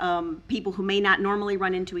conversations. Sure. People who may not normally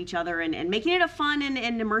run into each other, and making it a fun and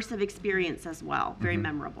immersive experience as well. Very Mm-hmm.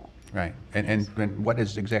 memorable. Right. And what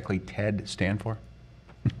does exactly TED stand for?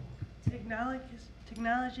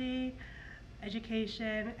 Technology,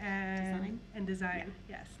 education, Design? and design.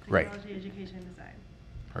 Yes. Right. Technology, education, and design.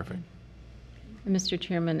 Perfect. Mr.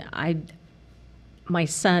 Chairman, my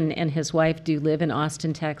son and his wife do live in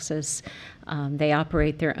Austin, Texas. They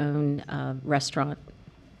operate their own restaurant,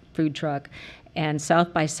 food truck, and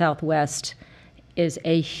South by Southwest is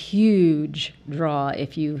a huge draw.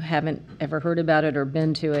 If you haven't ever heard about it or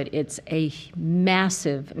been to it, it's a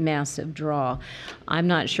massive, massive draw. I'm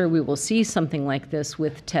not sure we will see something like this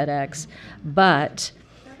with TEDx, but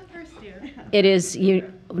Not the first year. it is,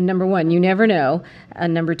 number one, you never know.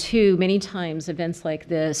 Number two, many times events like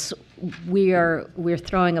this, we're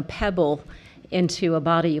throwing a pebble into a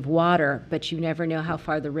body of water, but you never know how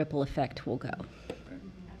far the ripple effect will go.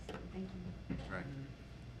 Right.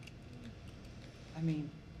 I mean,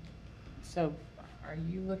 so are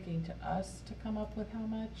you looking to us to come up with how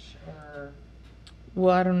much, or?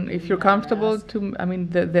 Well, I don't, if You you're have comfortable asked. to, I mean,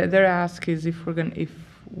 their ask is if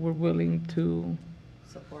we're willing to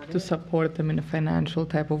support them in a financial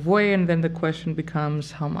type of way, and then the question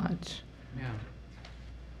becomes how much.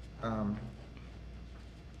 Yeah.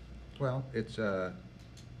 Well, it's a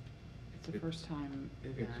It's a first time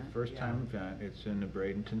event. It's a first-time event. It's in the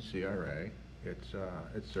Bradenton CRA.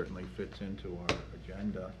 It certainly fits into our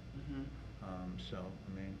agenda. Mhm. So,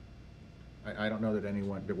 I mean, I don't know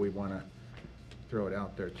that we want to throw it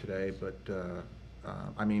out there today, but,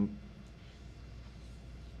 I mean,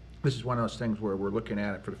 this is one of those things where we're looking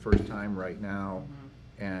at it for the first time right now,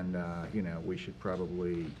 and, we should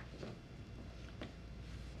probably,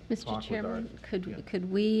 Mr. Talk with Chairman, yeah.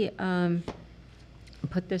 could we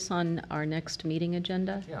put this on our next meeting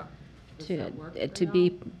agenda? yeah. Does To, that work to for be,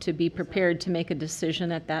 y'all? to be prepared to make a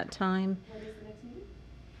decision at that time?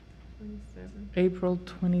 April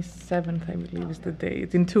 27th, I believe, is the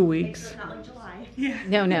date, in 2 weeks. Not like July.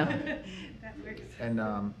 No, no. That works.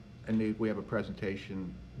 And we have a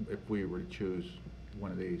presentation if we were to choose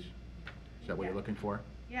one of these. Is that what you're Yeah. looking for?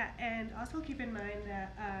 Yeah, and also keep in mind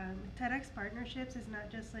that TEDx partnerships is not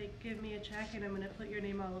just like, give me a check and I'm gonna put your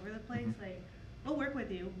name all over the place. Mhm. Like, we'll work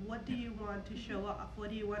with you. What do you want to show off? What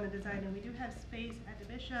do you want to design? And we do have space at the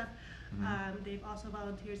Bishop. Mhm. They've also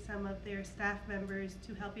volunteered some of their staff members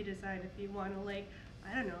to help you design if you want to, like,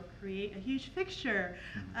 I don't know, create a huge fixture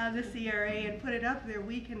of the CRA and put it up there.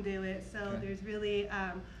 We can do it. So Okay. there's really,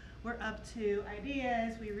 we're up to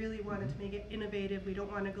ideas. We really wanted to make it innovative. We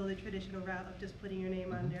don't want to go the traditional route of just putting your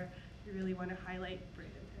name on Mhm. there. We really want to highlight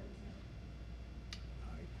Bradenton.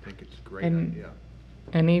 I think it's a great And- idea.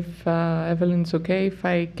 And if Evelyn's okay, if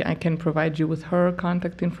I can provide you with her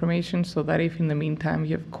contact information, so that if in the meantime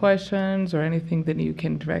you have questions or anything, then you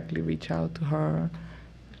can directly reach out to her.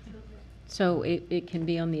 So it can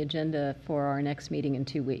be on the agenda for our next meeting in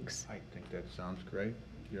 2 weeks. I think that sounds great.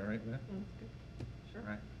 You all right with that? Sure. All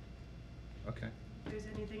right. Okay, If there's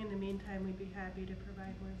anything in the meantime, we'd be happy to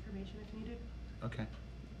provide more information if needed. okay.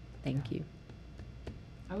 Thank you.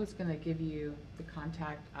 I was gonna give you the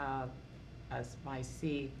contact as my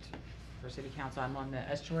seat for city council. I'm on the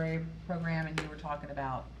estuary program, and you were talking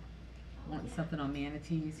about wanting something on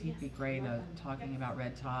manatees. He'd be great talking about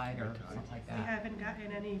red tide or something like We that. haven't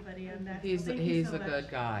gotten anybody on that. He's Thank you so a much.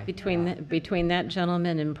 good guy. Between that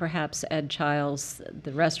gentleman and perhaps Ed Childs,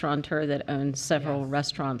 the restaurateur that owns several Yes.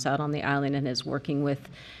 restaurants out on the island and is working with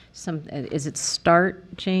some, is it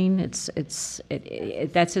START, Jane? That's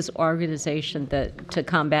his organization that, to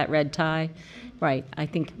combat red tide. Right, I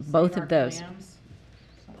think both of those, Lambs,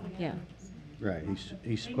 something like yeah. Right,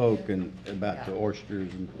 he spoke about the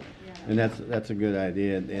oysters, and that's a good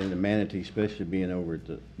idea, and the manatee, especially being over at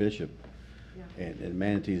the Bishop, and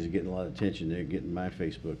manatees are getting a lot of attention. They're getting my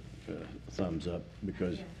Facebook thumbs up,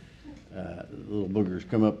 because little boogers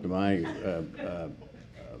come up to my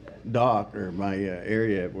dock, or my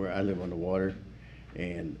area where I live on the water,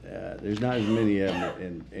 and there's not as many of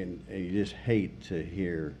them, and you just hate to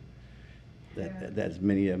hear that as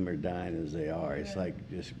many of them are dying as they are. It's like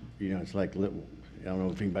just, it's like little, I don't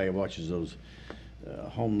know if anybody watches those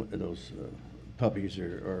puppies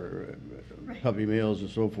or puppy mills and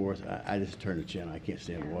so forth. I just turn the channel. I can't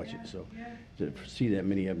stand to watch it. So to see that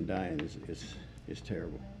many of them dying is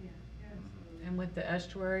terrible. And with the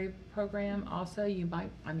estuary program also,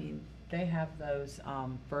 they have those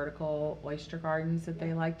vertical oyster gardens that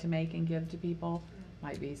they like to make and give to people.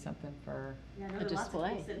 Might be something for, A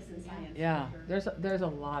display. yeah, there's a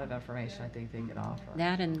lot of information I think they could offer.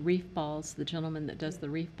 That and reef balls, the gentleman that does the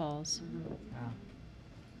reef balls.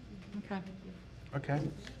 Yeah. Okay, Okay,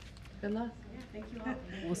 good luck.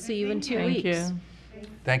 We'll see you in 2 Thank weeks. you.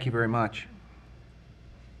 thank you very much.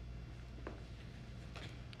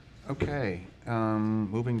 Okay,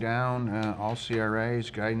 moving down, all CRAs,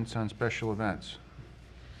 guidance on special events.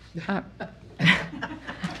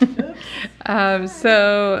 At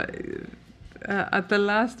the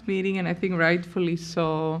last meeting, and I think rightfully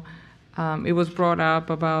so, it was brought up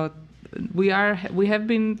about we have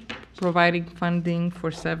been providing funding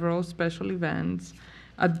for several special events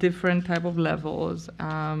at different type of levels.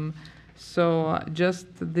 So just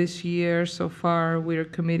this year so far,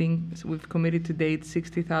 we've committed to date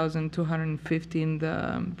 $60,250 in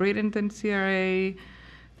the Bradenton CRA,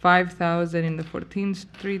 5,000 in the 14th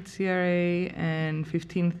Street CRA, and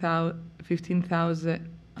 15,000.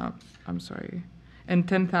 And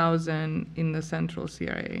 10,000 in the Central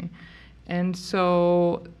CRA. And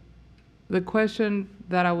so the question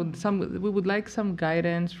that we would like some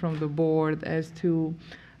guidance from the board as to,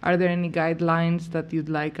 are there any guidelines that you'd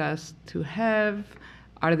like us to have?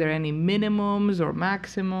 Are there any minimums or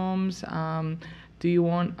maximums? Are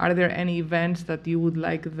there any events that you would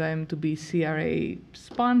like them to be CRA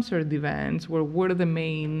sponsored events, where we're the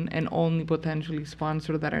main and only potentially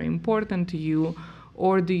sponsor that are important to you?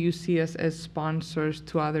 Or do you see us as sponsors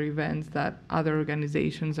to other events that other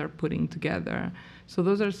organizations are putting together? So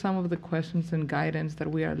those are some of the questions and guidance that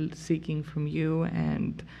we are seeking from you.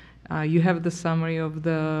 And you have the summary of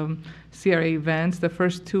the CRA events. The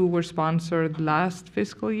first 2 were sponsored last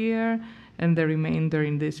fiscal year, and the remainder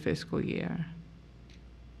in this fiscal year.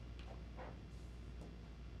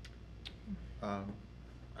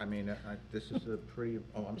 This is a pretty,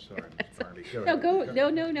 oh, I'm sorry, Ms. Barbie.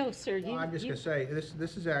 No, sir. Well, I'm just gonna say,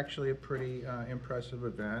 this is actually a pretty impressive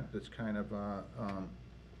event. It's kind of,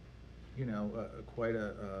 quite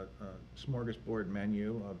a smorgasbord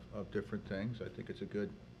menu of different things. I think it's a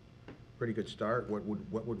pretty good start. What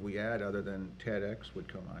would we add other than TEDx would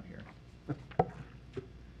come on here?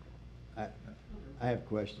 I have a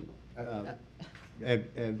question.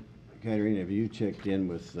 Katerina, have you checked in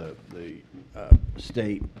with the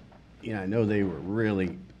state? I know they were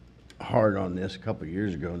really hard on this a couple of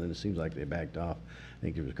years ago, and then it seems like they backed off. I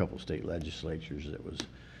think there was a couple of state legislatures that was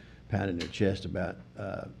pounding their chest about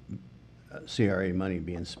CRA money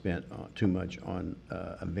being spent too much on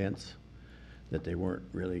events, that they weren't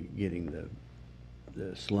really getting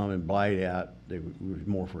the slum and blight out. They were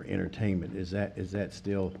more for entertainment. Is that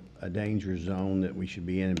still a danger zone that we should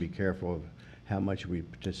be in and be careful of how much we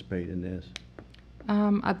participate in this?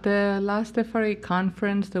 At the last FRA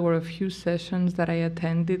conference, there were a few sessions that I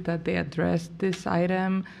attended that they addressed this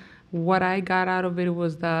item. What I got out of it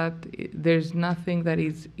was that there's nothing that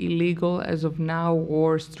is illegal as of now,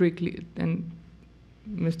 or strictly, and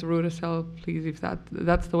Mr. Rudisell, please, if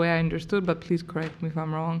that's the way I understood, but please correct me if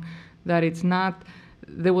I'm wrong, that it's not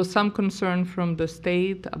there was some concern from the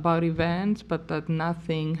state about events, but that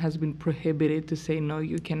nothing has been prohibited to say, no,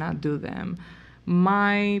 you cannot do them.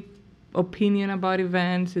 My opinion about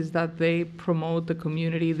events is that they promote the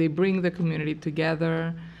community, they bring the community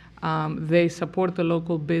together, they support the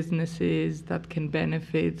local businesses that can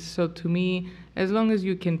benefit. So to me, as long as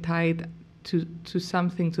you can tie it to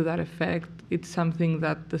something to that effect, it's something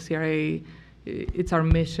that the CRA, it's our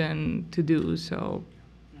mission to do, so.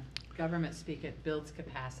 Government speak, it builds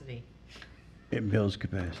capacity. It builds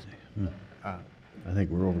capacity. I think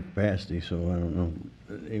we're over capacity, so I don't know.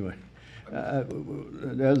 Anyway,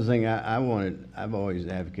 the other thing I've always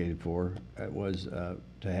advocated for was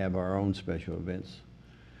to have our own special events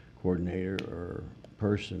coordinator or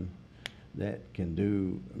person that can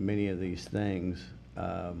do many of these things,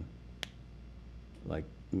 like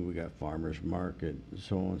we got farmers market,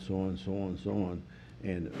 so on, so on, so on, so on,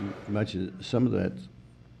 and some of that.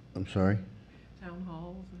 I'm sorry? Town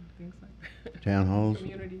halls and things like that. Town halls?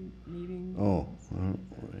 Community meetings. Oh, well,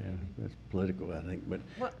 yeah, that's political, I think, but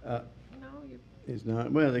What? No, you, it's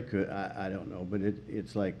not, well, they could, I don't know, but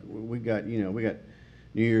it's like, we got New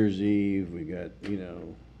Year's Eve, we got,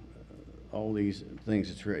 all these things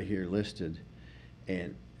that's right here listed,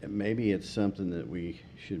 and maybe it's something that we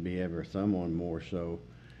should be having our thumb on more so,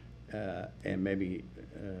 and maybe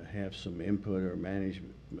have some input or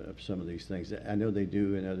management of some of these things. I know they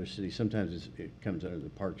do in other cities. Sometimes it comes under the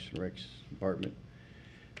Parks and Recs Department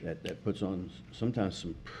that puts on sometimes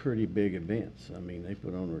some pretty big events. I mean, they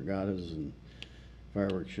put on regattas and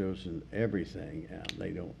fireworks shows and everything.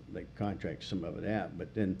 They contract some of it out,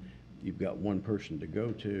 but then you've got one person to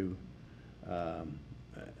go to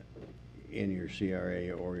in your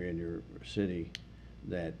CRA or in your city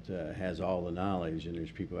that has all the knowledge, and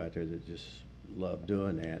there's people out there that just love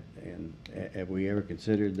doing that. And have we ever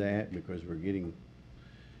considered that? Because we're getting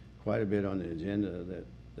quite a bit on the agenda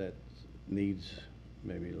that needs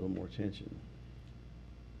maybe a little more attention.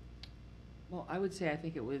 Well, I would say I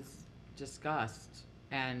think it was discussed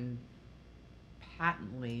and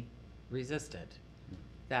patently resisted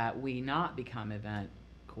that we not become event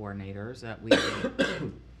coordinators, that we,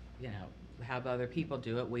 have other people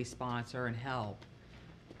do it, we sponsor and help.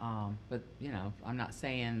 But, I'm not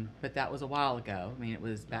saying, but that was a while ago. I mean, it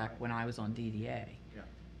was back when I was on DDA.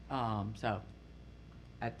 Yeah. So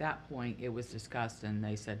at that point, it was discussed and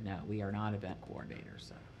they said, no, we are not event coordinators.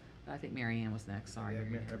 So I think Mary Ann was next, sorry.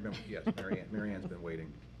 Yes, Mary Ann's been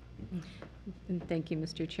waiting. And thank you,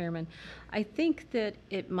 Mr. Chairman. I think that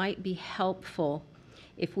it might be helpful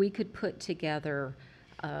if we could put together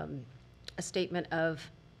a statement of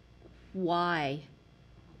why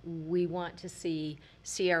we want to see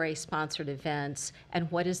CRA-sponsored events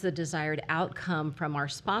and what is the desired outcome from our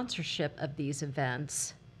sponsorship of these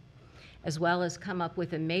events, as well as come up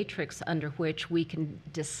with a matrix under which we can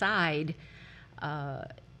decide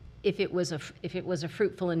if it was a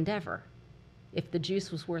fruitful endeavor, if the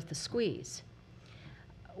juice was worth the squeeze.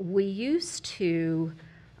 We used to,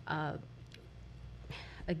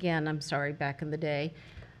 again, I'm sorry, back in the day,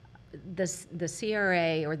 the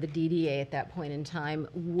CRA or the DDA at that point in time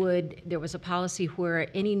there was a policy where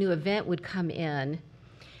any new event would come in,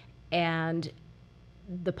 and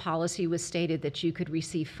the policy was stated that you could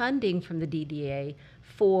receive funding from the DDA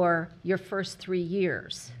for your first 3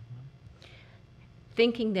 years.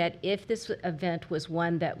 Thinking that if this event was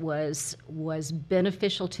one that was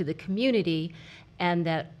beneficial to the community and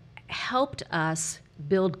that helped us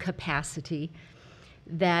build capacity,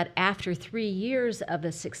 that after 3 years of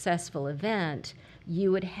a successful event,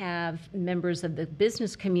 you would have members of the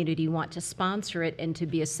business community want to sponsor it and to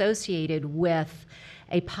be associated with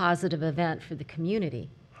a positive event for the community.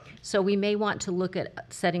 So we may want to look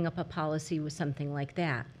at setting up a policy with something like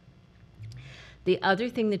that. The other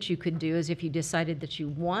thing that you could do is if you decided that you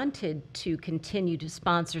wanted to continue to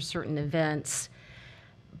sponsor certain events,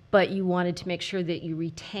 but you wanted to make sure that you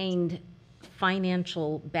retained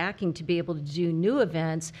financial backing to be able to do new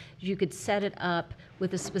events, you could set it up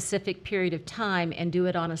with a specific period of time and do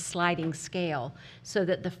it on a sliding scale so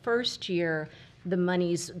that the first year the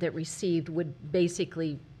monies that received would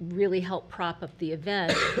basically really help prop up the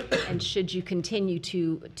event. And should you continue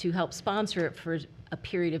to help sponsor it for a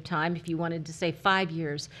period of time, if you wanted to say 5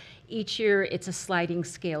 years, each year it's a sliding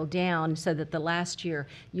scale down so that the last year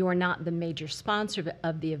you're not the major sponsor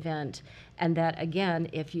of the event. And that, again,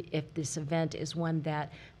 if this event is one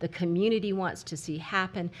that the community wants to see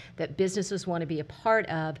happen, that businesses want to be a part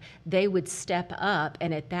of, they would step up.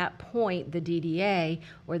 And at that point, the DDA,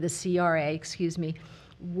 or the CRA,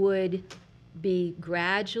 would be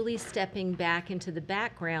gradually stepping back into the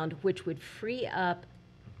background, which would free up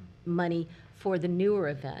money for the newer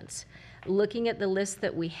events. looking at the list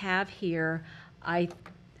that we have here,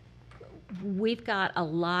 we've got a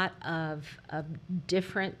lot of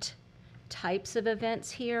different types of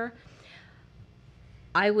events here.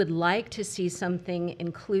 I would like to see something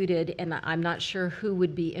included, and I'm not sure who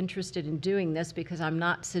would be interested in doing this because I'm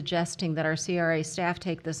not suggesting that our CRA staff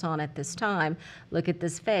take this on at this time. Look at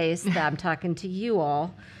this face, that I'm talking to you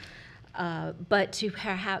all. But to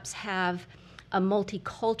perhaps have a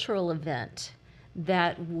multicultural event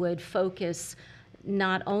that would focus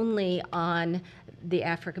not only on the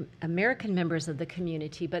African American members of the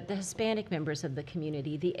community, but the Hispanic members of the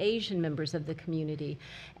community, the Asian members of the community.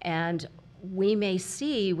 And we may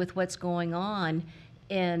see with what's going on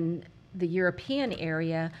in the European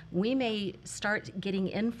area, we may start getting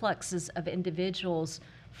influxes of individuals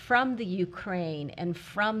from the Ukraine and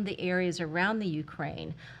from the areas around the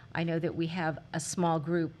Ukraine. I know that we have a small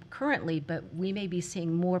group currently, but we may be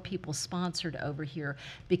seeing more people sponsored over here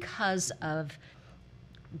because of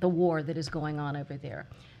the war that is going on over there.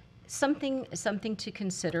 Something to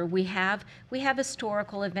consider. We have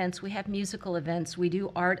historical events, we have musical events, we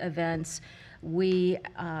do art events, we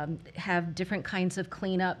have different kinds of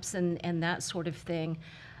cleanups and that sort of thing.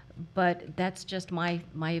 But that's just my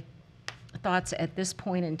thoughts at this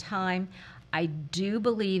point in time. I do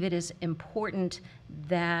believe it is important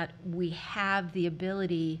that we have the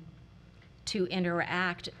ability to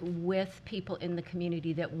interact with people in the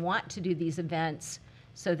community that want to do these events,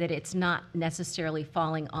 so that it's not necessarily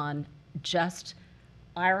falling on just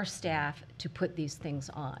our staff to put these things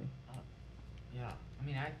on. Yeah, I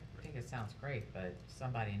mean, I think it sounds great, but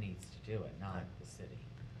somebody needs to do it, not the city.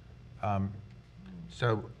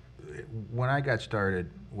 So when I got started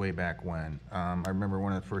way back when, I remember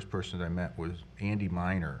one of the first persons I met was Andy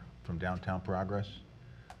Miner from Downtown Progress,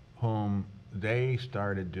 whom they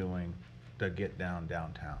started doing the Get Down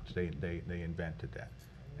Downtowns. They invented that.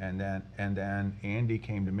 And then Andy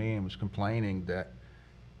came to me and was complaining that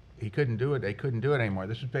he couldn't do it, they couldn't do it anymore.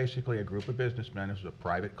 This was basically a group of businessmen, this was a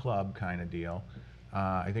private club kind of deal.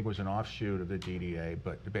 I think it was an offshoot of the DDA,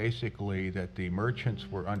 but basically that the merchants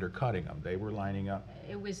were undercutting them. They were lining up.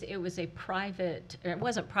 It was a private, it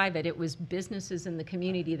wasn't private, it was businesses in the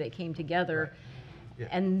community that came together. Yeah.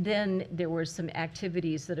 And then there were some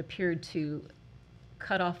activities that appeared to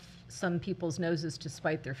cut off some people's noses to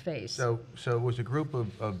spite their face. So it was a group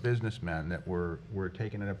of businessmen that were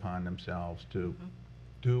taking it upon themselves to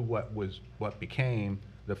do what became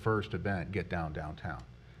the first event, Get Down Downtown.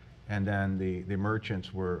 And then the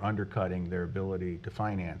merchants were undercutting their ability to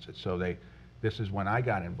finance it. So this is when I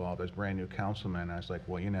got involved as brand new councilman. I was like,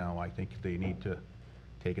 well, I think they need to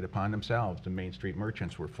take it upon themselves. The Main Street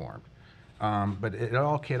merchants were formed. But it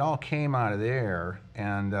all came out of there,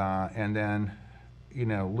 and then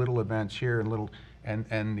little events here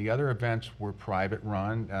and the other events were private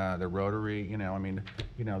run, the Rotary, the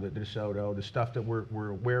DeSoto, the stuff that we're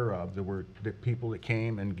aware of. There were the people that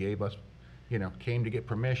came and gave us, came to get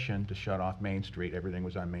permission to shut off Main Street. Everything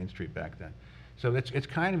was on Main Street back then. So it's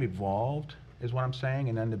kind of evolved, is what I'm saying.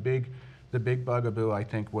 And then the big bugaboo, I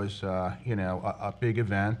think, was a big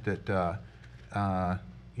event that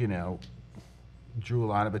drew a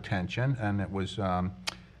lot of attention, and it was.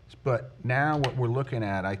 But now what we're looking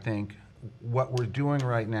at, I think, what we're doing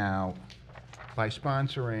right now by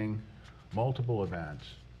sponsoring multiple events,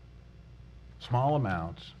 small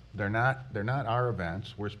amounts, they're not our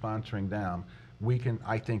events, we're sponsoring them.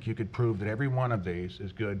 I think you could prove that every one of these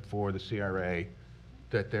is good for the CRA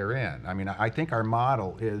that they're in. I mean, I think our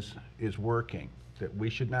model is working, that we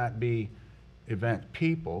should not be event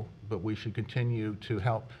people, but we should continue to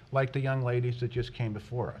help, like the young ladies that just came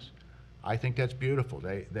before us. I think that's beautiful.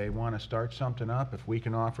 They want to start something up. If we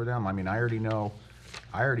can offer them, I mean, I already know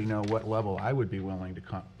what level I would be willing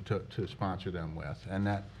to sponsor them with,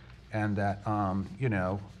 and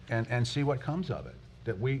see what comes of it.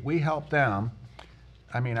 That we help them.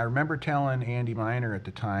 I mean, I remember telling Andy Miner at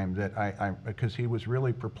the time that because he was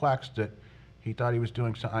really perplexed that he thought he was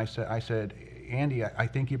doing something. I said, Andy, I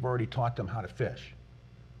think you've already taught them how to fish.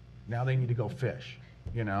 Now they need to go fish,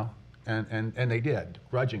 and they did,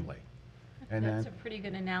 grudgingly. And that's a pretty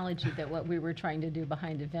good analogy, that what we were trying to do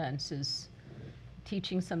behind events is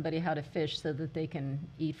teaching somebody how to fish so that they can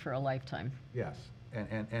eat for a lifetime. Yes,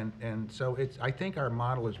 and so I think our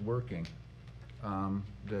model is working. I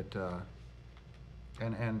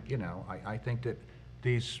think that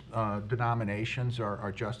these denominations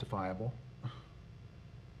are justifiable.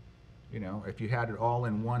 If you had it all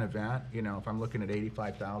in one event, if I'm looking at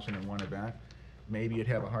 85,000 in one event, maybe you'd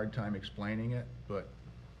have a hard time explaining it, but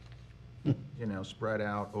spread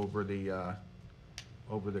out over the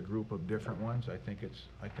group of different ones, I think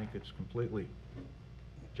it's completely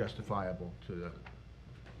justifiable to the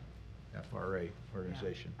FRA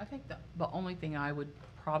organization. I think the only thing I would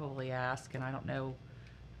probably ask, and I don't know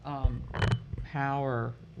how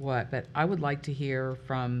or what, but I would like to hear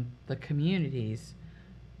from the communities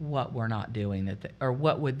what we're not doing or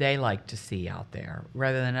what would they like to see out there,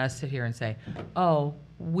 rather than us sit here and say, oh,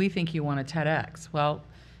 we think you want a TEDx. Well,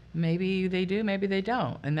 maybe they do, maybe they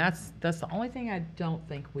don't. And that's the only thing I don't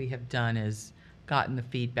think we have done is gotten the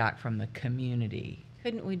feedback from the community.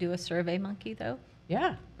 Couldn't we do a Survey Monkey, though?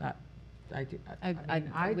 Yeah, I do.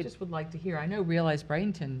 I would- just would like to hear. I know Realize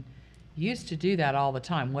Bradenton used to do that all the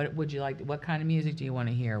time. What would you like? What kind of music do you want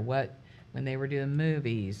to hear? When they were doing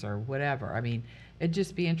movies or whatever. I mean, it'd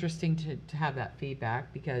just be interesting to have that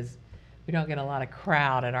feedback, because we don't get a lot of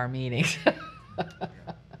crowd at our meetings.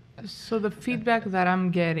 So the feedback that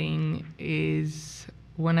I'm getting is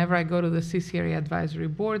whenever I go to the CCRA advisory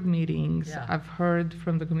board meetings, Yeah. I've heard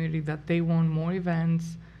from the community that they want more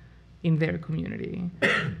events in their community.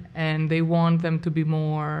 And they want them to be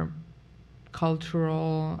more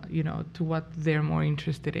cultural, to what they're more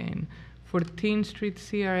interested in. For Teen Street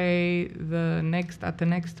CRA, at the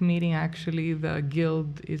next meeting, actually, the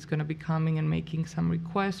guild is going to be coming and making some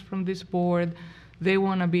requests from this board. They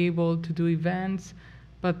want to be able to do events,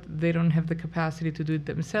 but they don't have the capacity to do it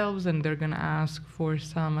themselves, and they're going to ask for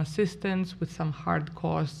some assistance with some hard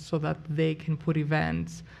costs so that they can put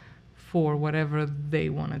events for whatever they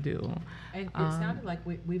want to do. And it sounded like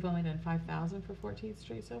we've only done 5,000 for 14th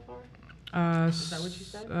Street so far? Is that what you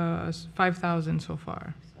said? 5,000 so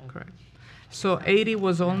far, So- correct. So 80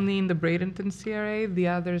 was only in the Bradenton CRA. The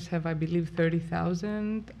others have, I believe,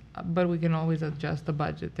 30,000, but we can always adjust the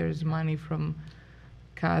budget. There's money from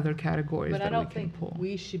other categories But I that we don't can think pull.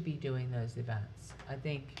 we should be doing those events. I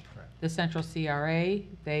think the Central CRA,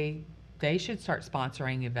 they should start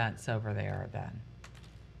sponsoring events over there then.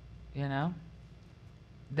 You know?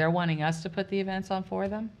 They're wanting us to put the events on for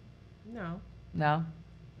them? No. No?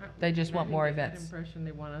 They just want more events. Impression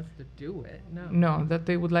they want us to do it, no. No, that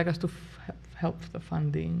they would like us to help the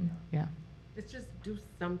funding, yeah. It's just do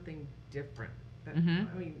something different.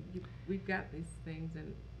 Mhm. I mean, we've got these things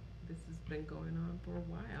and this has been going on for a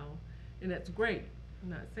while, and that's great. I'm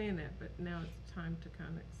not saying that, but now it's time to kind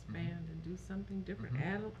of expand and do something different.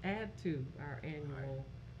 Add to our annual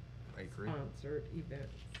I agree. sponsored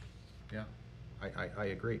events. Yeah, I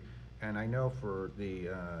agree. And I know for the,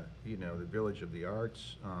 the Village of the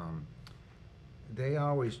Arts, they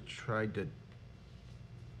always tried to,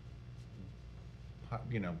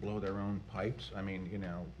 blow their own pipes. I mean,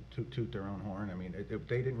 toot their own horn. I mean,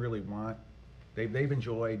 they didn't really want, they've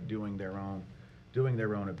enjoyed doing their own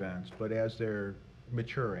events, but as they're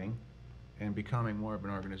maturing and becoming more of an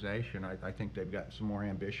organization, I think they've got some more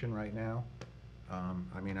ambition right now.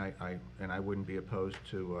 I mean, I wouldn't be opposed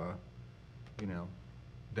to,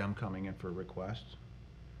 them coming in for requests.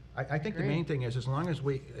 I think the main thing is, as long as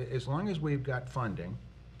we've got funding,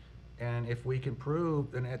 and if we can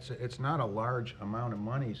prove, and it's not a large amount of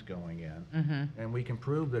money's going in, and we can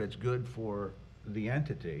prove that it's good for the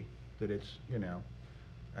entity, that it's,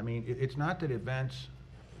 I mean, it's not that events,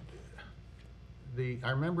 I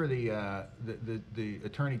remember the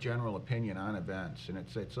Attorney General opinion on events, and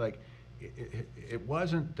it's like, it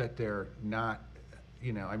wasn't that they're not,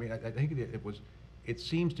 I mean, I think it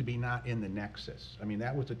seems to be not in the nexus. I mean,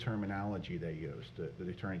 that was the terminology they used, the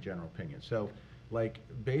Attorney General opinion. So, like,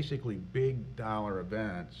 basically, big dollar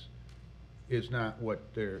events is not what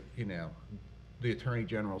they're, the Attorney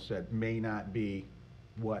General said may not be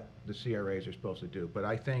what the CRAs are supposed to do. But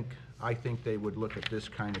I think they would look at this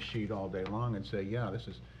kind of sheet all day long and say, yeah, this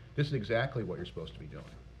is exactly what you're supposed to be doing.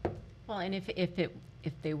 Well, and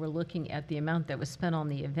if they were looking at the amount that was spent on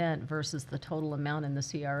the event versus the total amount in the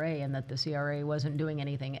CRA, and that the CRA wasn't doing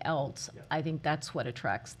anything else, Yeah. I think that's what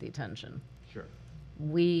attracts the attention. Sure.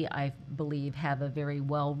 We, I believe, have a very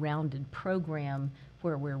well-rounded program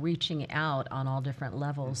where we're reaching out on all different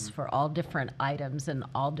levels for all different items and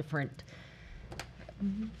all different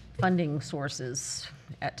funding sources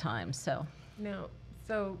at times, so. Now,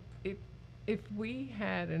 so if we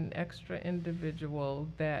had an extra individual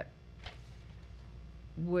that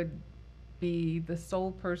would be the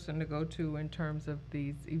sole person to go to in terms of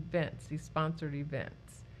these events, these sponsored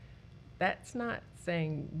events, that's not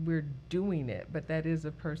saying we're doing it, but that is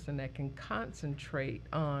a person that can concentrate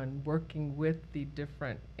on working with the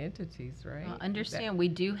different entities, right? Well, understand, we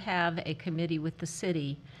do have a committee with the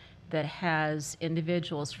city that has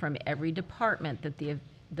individuals from every department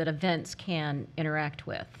that events can interact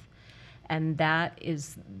with. And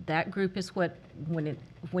that group is what,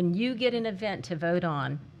 when you get an event to vote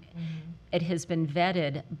on, it has been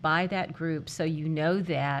vetted by that group, so you know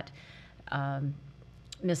that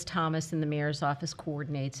Ms. Thomas in the mayor's office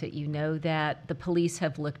coordinates it. You know that the police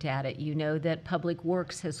have looked at it. You know that Public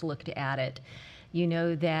Works has looked at it. You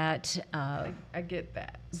know that I get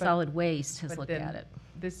that. but- Solid Waste has but looked then at it.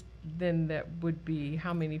 Then that would be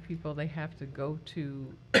how many people they have to go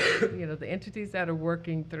to, the entities that are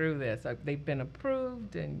working through this. They've been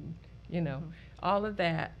approved and, all of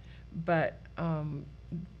that. But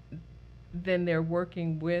then they're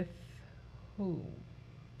working with who?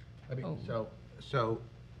 I mean, Oh. so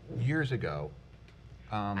years ago,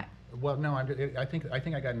 well, no, I think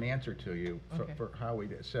I got an answer to you Okay. for how we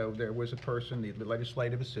did. So there was a person, the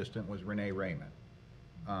legislative assistant was Renee Raymond.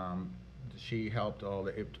 She helped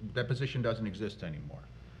that position doesn't exist anymore.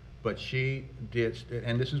 But she did,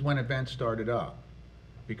 and this is when events started up,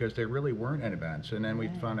 because there really weren't any events. And then we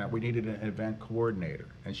found out we needed an event coordinator,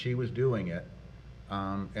 and she was doing it,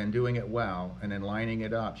 and doing it well, and then lining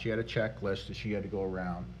it up. She had a checklist that she had to go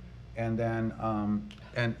around. And then,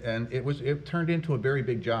 and it turned into a very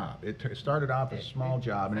big job. It started off as a small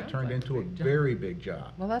job, and it turned into a very big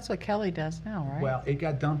job. Well, that's what Kelly does now, right? Well, it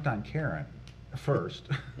got dumped on Karen first.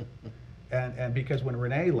 And because when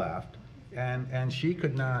Renee left, and she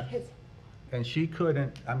could not, and she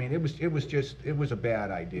couldn't, I mean, it was a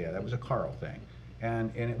bad idea. That was a Carl thing.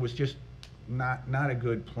 And it was just not a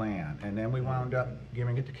good plan. And then we wound up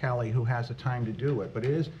giving it to Kelly, who has the time to do it. But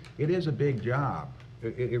it is a big job.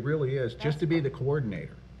 It really is, just to be the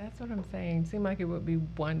coordinator. That's what I'm saying. Seemed like it would be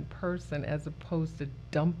one person as opposed to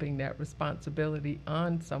dumping that responsibility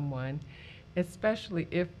on someone, especially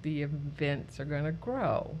if the events are going to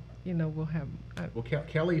grow. We'll have. Well,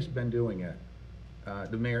 Kelly's been doing it.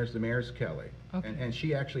 The mayor's Kelly. Okay. And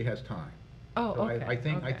she actually has time. Oh, So okay. I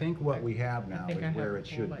think what we have now I think I is have where a it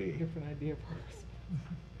whole, should like, be. different idea of hers.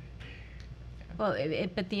 Well,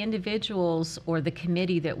 but the individuals or the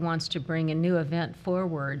committee that wants to bring a new event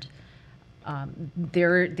forward,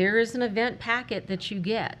 there is an event packet that you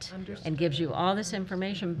get and gives you all this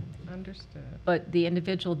information. Understood. But the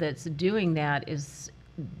individual that's doing that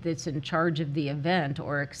that's in charge of the event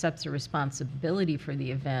or accepts the responsibility for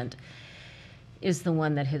the event is the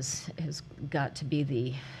one that has got to be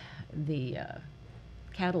the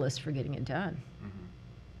catalyst for getting it done.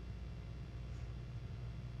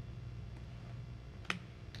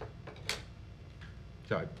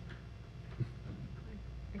 So, I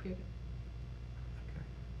get it.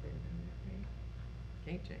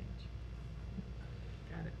 Can't change.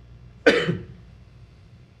 Got it.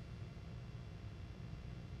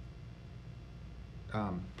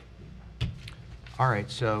 all right,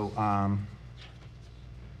 so,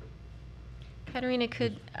 Katerina,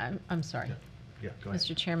 I'm sorry, yeah, go ahead.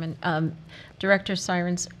 Mr. Chairman. Director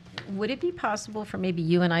Sirens, would it be possible for maybe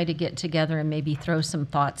you and I to get together and maybe throw some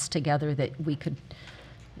thoughts together that we could,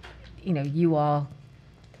 you all,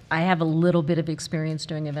 I have a little bit of experience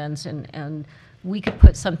doing events, and we could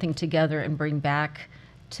put something together and bring back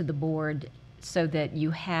to the board so that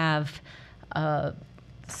you have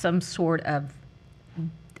some sort of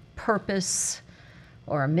purpose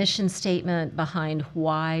or a mission statement behind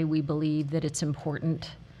why we believe that it's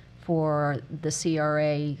important for the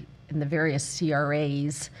CRA and the various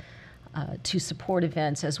CRAs to support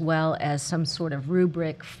events, as well as some sort of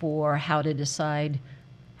rubric for how to decide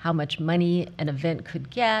how much money an event could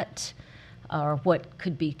get, or what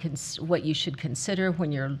could be what you should consider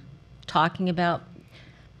when you're talking about.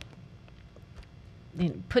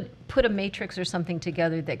 Put a matrix or something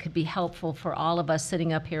together that could be helpful for all of us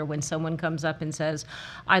sitting up here when someone comes up and says,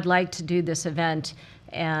 I'd like to do this event,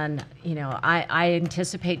 and I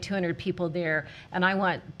anticipate 200 people there, and I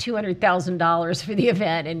want $200,000 for the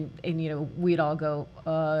event, and we'd all go,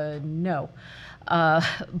 no.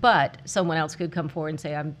 But someone else could come forward and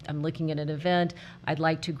say, I'm looking at an event, I'd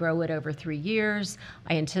like to grow it over 3 years.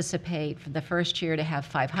 I anticipate for the first year to have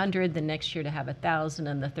 500, the next year to have 1,000,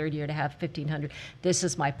 and the third year to have 1,500. This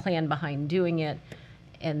is my plan behind doing it.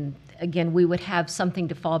 And again, we would have something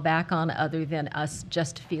to fall back on other than us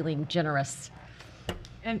just feeling generous.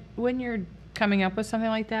 And when you're coming up with something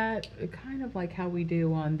like that, kind of like how we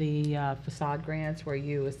do on the facade grants, where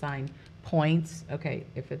you assign points, okay,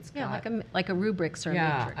 if it's got. Yeah, like a rubrics or a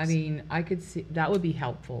Yeah, matrix. I mean, I could see, that would be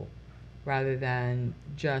helpful, rather than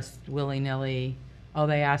just willy-nilly, oh,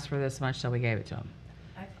 they asked for this much, so we gave it to them.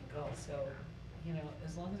 I think also,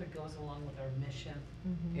 as long as it goes along with our mission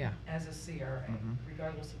Yeah. as a CRA,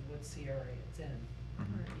 regardless of what CRA it's in,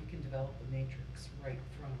 you can develop a matrix right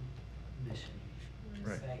from mission. To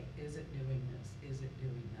Right. say, is it doing this? Is it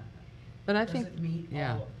doing that? But I Does think, it meet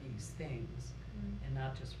yeah. all of these things and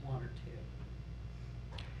not just one or two?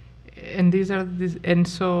 And and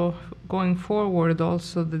so going forward,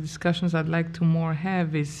 also the discussions I'd like to more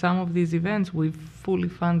have is some of these events, we've fully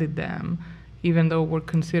funded them. Even though we're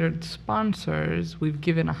considered sponsors, we've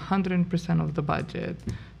given 100% of the budget.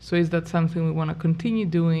 So is that something we want to continue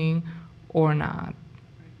doing or not?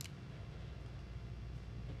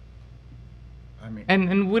 I mean,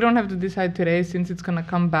 And we don't have to decide today since it's going to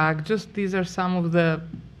come back. Just these are some of the,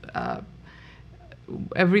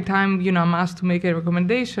 every time, I'm asked to make a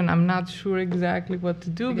recommendation, I'm not sure exactly what to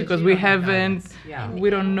do because you we don't have haven't, guidance. Yeah.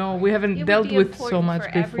 we don't know, we haven't dealt with so much It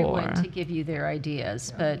would be before. important for everyone to give you their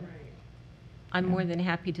ideas, but I'm more than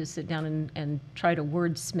happy to sit down and try to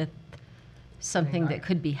wordsmith something that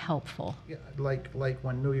could be helpful. yeah, like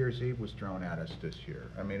when New Year's Eve was thrown at us this year.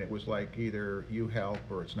 I mean, it was like either you help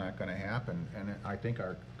or it's not gonna happen. And I think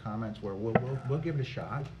our comments were, we'll give it a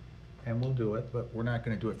shot and we'll do it, but we're not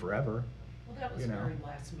gonna do it forever. Well, that was You know. very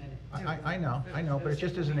last minute, too. I know, but It it's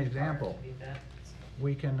just was as an a week prior to example. the event.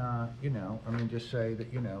 We can, just say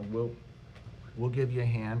that, we'll give you a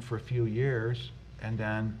hand for a few years, and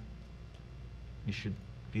then you should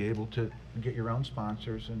be able to get your own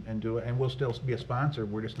sponsors and do it, and we'll still be a sponsor,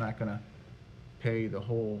 we're just not gonna pay the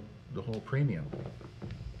whole premium.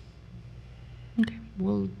 Okay,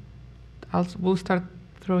 we'll start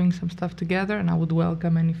throwing some stuff together, and I would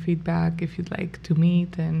welcome any feedback if you'd like to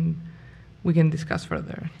meet, and we can discuss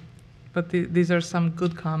further. But these are some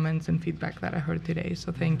good comments and feedback that I heard today,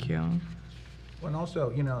 so thank you. Well, and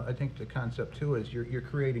also, I think the concept too is you're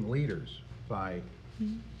creating leaders by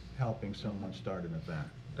helping someone start an event.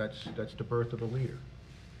 That's the birth of a leader.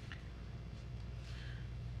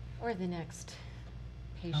 Or the next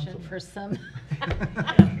patient for some.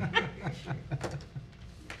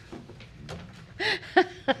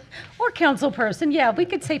 Or council person, yeah, we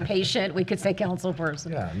could say patient, we could say council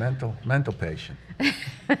person. Yeah, mental patient.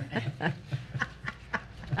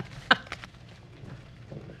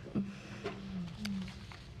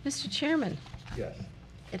 Mr. Chairman, Yes.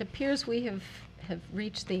 it appears we have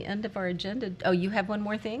reached the end of our agenda. Oh, you have one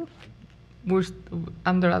more thing?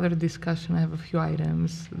 Under other discussion, I have a few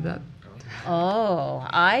items that. Oh,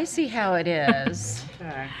 I see how it is.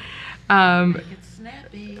 Okay. It's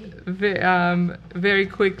snappy. Very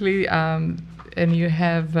quickly, and you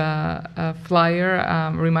have a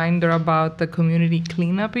flyer reminder about the community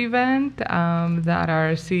cleanup event that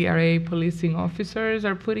our CRA policing officers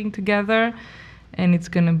are putting together. And it's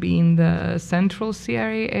going to be in the central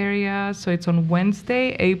CRA area. So it's on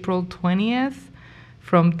Wednesday, April 20th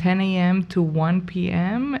from 10 a.m. to 1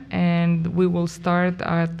 p.m. And we will start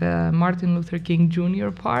at the Martin Luther King Jr.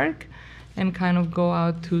 Park and kind of go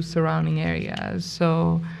out to surrounding areas.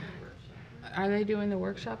 So Are they doing the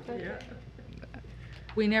workshop there?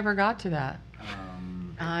 We never got to that.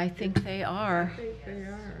 I think they are.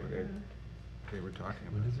 They were talking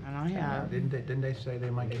about it. I don't know. Didn't they say they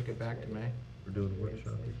might kick it back to May?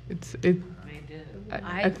 They did.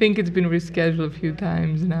 I think it's been rescheduled a few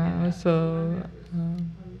times now. So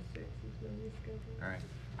All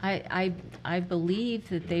right. I believe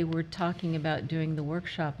that they were talking about doing the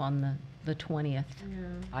workshop on the 20th.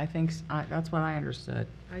 I think, that's what I understood.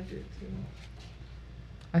 I did too.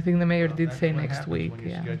 I think the mayor did That's say what next happens week. when you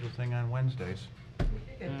Yeah. schedule thing on Wednesdays. You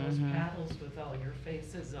could get those paddles with all your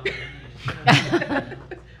faces on them.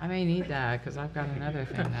 I may need that, because I've got another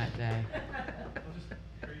thing that day.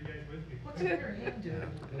 What's your hand doing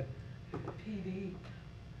with the PD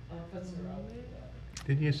officer?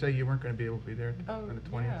 Didn't you say you weren't gonna be able to be there Oh, on the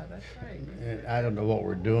 20th? yeah, that's right. And I don't know what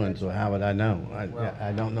we're doing, so how would I know?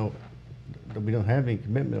 I don't know, we don't have any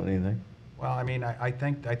commitment on anything. Well, I mean, I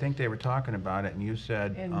think they were talking about it, and you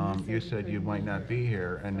said, And you said you you couldn't might be not here. be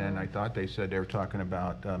here, and then I thought they said they were talking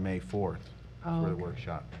about May 4th Oh, for the okay.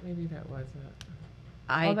 workshop. Maybe that was it.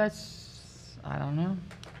 Oh, that's, I don't know.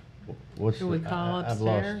 What's Do we the- call I've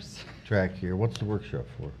lost upstairs? track here. What's the workshop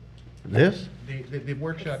for? This? The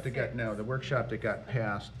workshop the workshop that got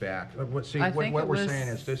passed back, see, I what think what it we're was saying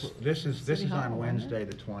is, this is City Hall, on wasn't it? Wednesday,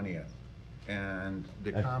 the 20th. And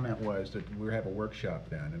the comment was that we have a workshop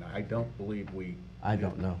then, and I don't believe we. I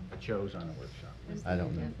don't know. Chose on a workshop. I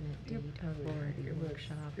don't know. It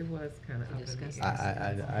was kind of up in discuss the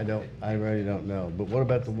air. I really don't know. But what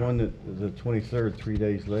about the one the 23rd, 3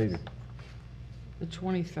 days later? The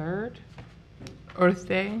 23rd? Earth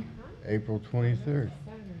Day. April 23rd.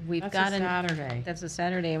 We've That's got a Saturday. That's a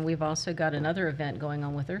Saturday, and we've also got another event going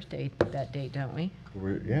on with Earth Day that date, don't we?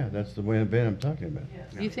 Yeah, that's the one event I'm talking about.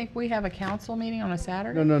 You think we have a council meeting on a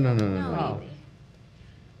Saturday? No.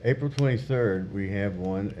 April 23rd, we have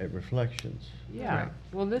one at Reflections. Yeah,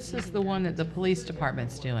 well, this is the one that the police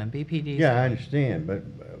department's doing, BPD's. Yeah, I understand, but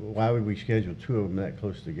why would we schedule two of them that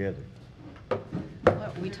close together? What,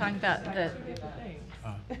 are we talking about the,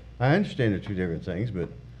 I understand they're two different things, but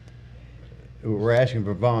we're asking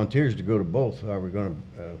for volunteers to go to both. Are we gonna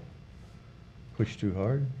push too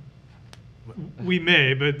hard? We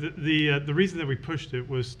may, but the reason that we pushed it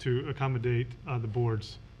was to accommodate the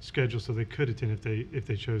board's schedule so they could attend if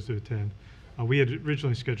they chose to attend. We had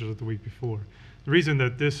originally scheduled it the week before. The reason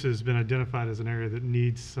that this has been identified as an area that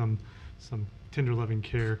needs some tender loving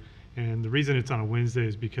care, and the reason it's on a Wednesday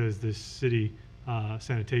is because the city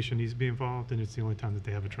sanitation needs to be involved, and it's the only time that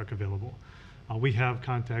they have a truck available. We have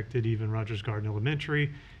contacted even Rogers Garden Elementary,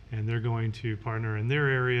 and they're going to partner in their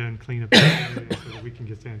area and clean up the area so that we can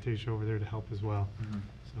get sanitation over there to help as well.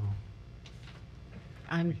 So.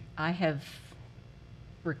 I have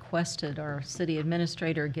requested our city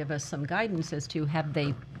administrator give us some guidance as to have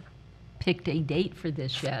they picked a date for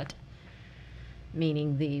this yet,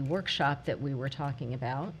 meaning the workshop that we were talking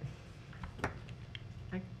about.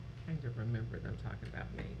 I kind of remember them talking about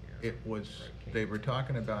May now. It was, they were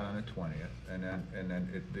talking about on the 20th, and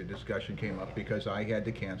then the discussion came up because I had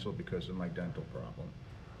to cancel because of my dental problem.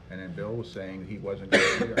 And then Bill was saying he wasn't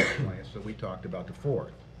going to be there on the 20th, so we talked about the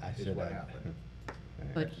 4th, is what happened.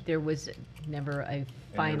 But there was never a And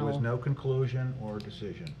final. there was no conclusion or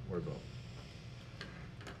decision or vote.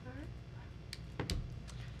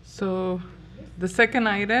 So the second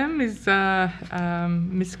item is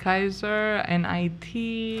Ms. Kaiser and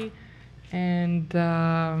IT and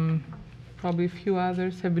probably a few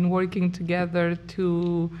others have been working together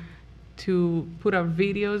to put our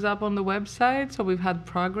videos up on the website. So we've had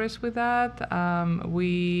progress with that.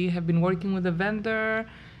 We have been working with a vendor.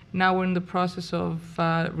 Now we're in the process of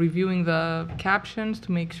reviewing the captions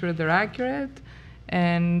to make sure they're accurate.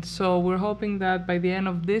 And so we're hoping that by the end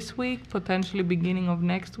of this week, potentially beginning of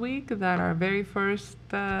next week, that our very first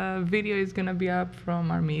video is going to be up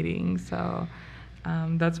from our meeting. So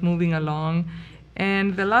that's moving along.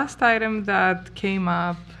 And the last item that came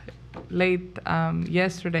up late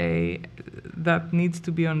yesterday that needs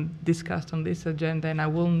to be discussed on this agenda, and I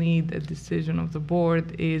will need a decision of the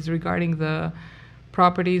board, is regarding the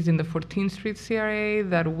properties in the 14th Street CRA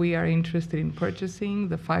that we are interested in purchasing,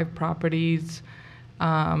 the 5 properties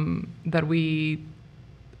that we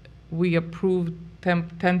approved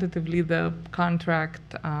tentatively the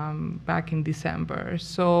contract back in December.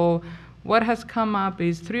 So what has come up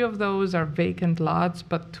is 3 of those are vacant lots,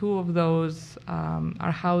 but 2 of those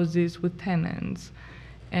are houses with tenants.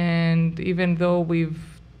 And even though we've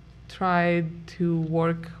tried to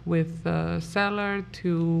work with the seller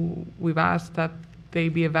we've asked that they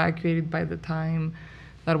be evacuated by the time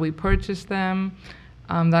that we purchase them,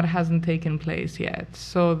 that hasn't taken place yet.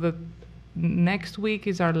 So the next week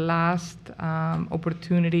is our last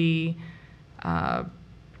opportunity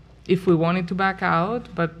if we wanted to back out,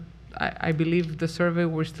 but I believe the survey,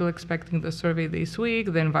 we're still expecting the survey this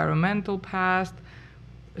week, the environmental passed.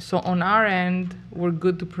 So on our end, we're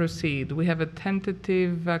good to proceed. We have a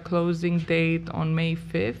tentative closing date on May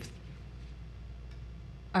 5th.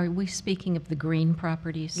 Are we speaking of the green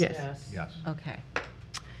properties? Yes. Yes. Okay.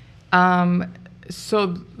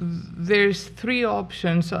 So there's 3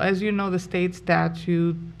 options. So as you know, the state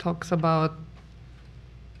statute talks about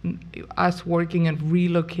us working and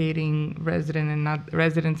relocating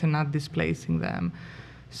residents and not displacing them.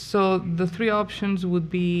 So the 3 options would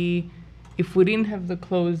be, if we didn't have the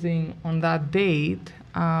closing on that date,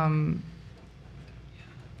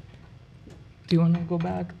 do you want to go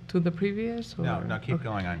back to the previous? Or? No, keep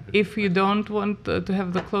going on. If you don't want to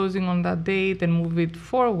have the closing on that date and move it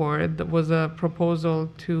forward, that was a proposal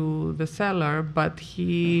to the seller, but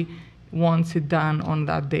he wants it done on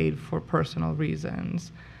that date for personal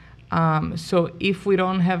reasons. So if we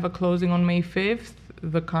don't have a closing on May 5th,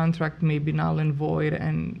 the contract may be null and void,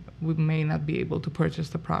 and we may not be able to purchase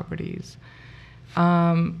the properties.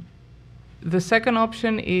 The second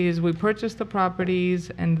option is we purchase the properties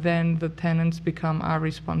and then the tenants become our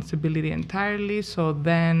responsibility entirely. So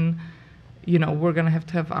then, we're going to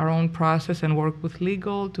have our own process and work with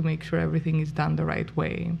legal to make sure everything is done the right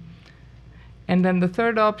way. And then the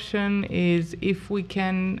third option is if we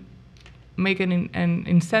can make an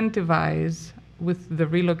incentivize with the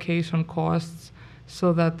relocation costs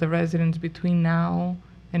so that the residents between now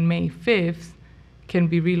and May 5th can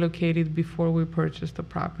be relocated before we purchase the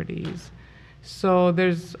properties. So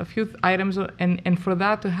there's a few items, and for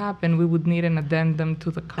that to happen, we would need an addendum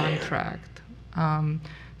to the contract.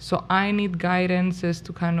 So I need guidance as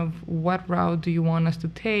to kind of what route do you want us to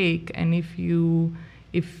take, and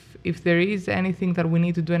if there is anything that we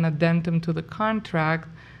need to do an addendum to the contract,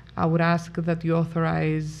 I would ask that you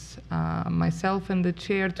authorize myself and the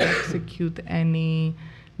chair to execute any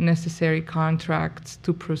necessary contracts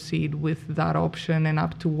to proceed with that option and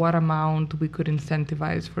up to what amount we could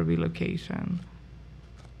incentivize for relocation.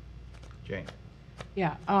 Jane?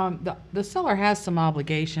 Yeah, the seller has some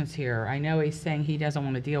obligations here. I know he's saying he doesn't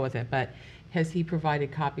want to deal with it, but has he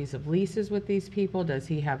provided copies of leases with these people? Does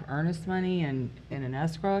he have earnest money in an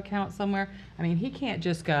escrow account somewhere? I mean, he can't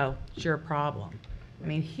just go, it's your problem. I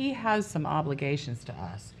mean, he has some obligations to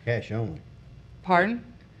us. Cash only. Pardon?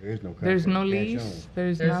 There is no contract. There's no cash lease, only.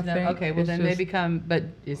 there's There's nothing. no, okay, well it's then they just- become, but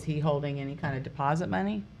is he holding any kind of deposit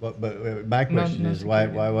money? But my question no is, why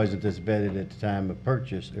security. wasn't this vetted at the time of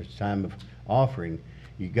purchase, or at the time of offering?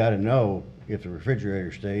 You gotta know if the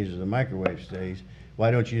refrigerator stays or the microwave stays. Why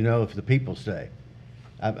don't you know if the people stay?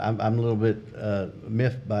 I'm a little bit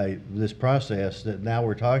miffed by this process, that now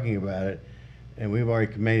we're talking about it, and we've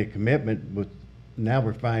already made a commitment, but now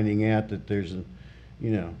we're finding out that there's a,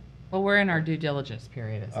 you know, Well, we're in our due diligence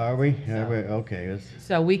period. are we? So- Are we? Okay,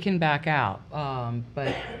 So we can back out,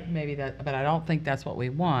 but maybe that, but I don't think that's what we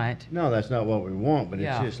want. no, that's not what we want, but it's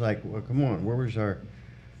Yeah. just like, well, come on, where was our,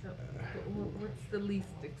 What's the least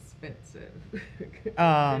expensive?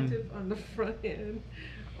 Um, Incentive on the front end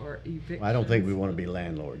or eviction? I don't think we wanna be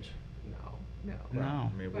landlords. No.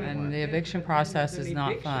 No, maybe we and want- the eviction process is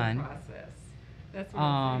not fun. That's what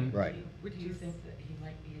I'm saying. Right. Would you think that he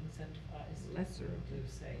might be incentivized Lesser.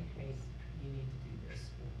 to say, hey, you need to do this?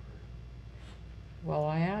 Well,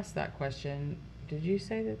 I asked that question. Did you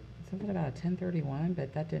say that something about a 1031?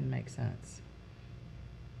 But that didn't make sense.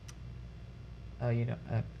 Oh, you don't,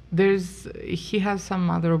 He has some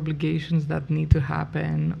other obligations that need to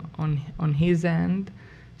happen on his end.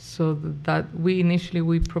 So that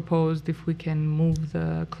we proposed if we can move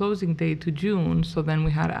the closing date to June, so then we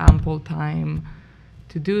had ample time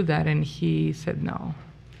to do that, and he said no.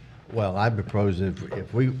 Well, I propose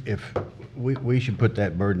if we should put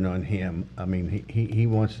that burden on him. I mean,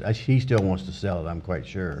 he still wants to sell it, I'm quite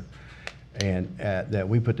sure. And that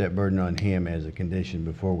we put that burden on him as a condition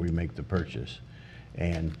before we make the purchase.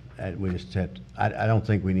 And we just have, I don't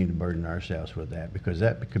think we need to burden ourselves with that, because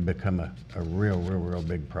that could become a real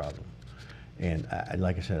big problem. And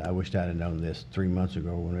like I said, I wished I'd have known this 3 months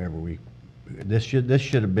ago, whenever this should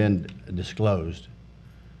have been disclosed.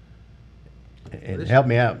 And help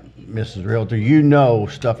me out, Mrs. Realtor, you know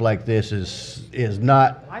stuff like this is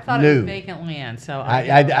not I thought it was new. vacant land, so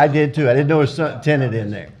I did too. I didn't know it was tenant in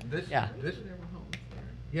there. Yeah.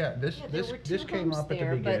 there were two This came homes up at the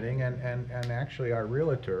there, but- beginning, and actually our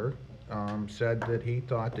realtor said that he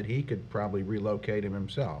thought that he could probably relocate him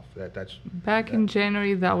himself, that's. Back in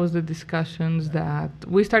January, that was the discussions that,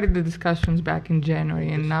 we started the discussions back in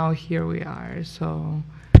January, and now here we are, so.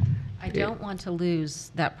 I don't want to lose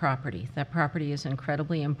that property. That property is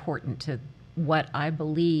incredibly important to what I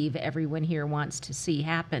believe everyone here wants to see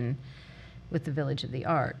happen with the Village of the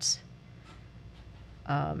Arts.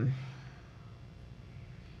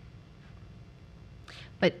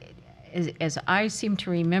 But as I seem to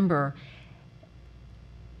remember,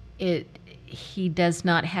 he does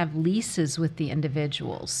not have leases with the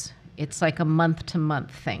individuals. It's like a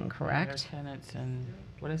month-to-month thing, Their correct? tenants and,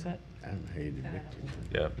 what is that? I don't hate it.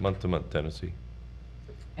 Yeah, month-to-month tenancy.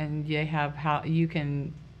 And they have how, you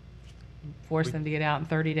can force them to get out in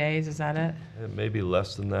 30 days, is that it? Maybe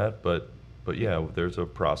less than that, but yeah, there's a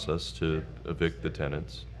process to evict the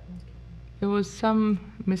tenants. It was some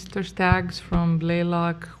Mr. Staggs from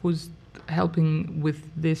Blaylock who's helping with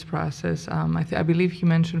this process. I believe he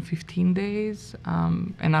mentioned 15 days,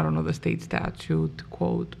 and I don't know the state statute to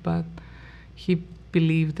quote, but he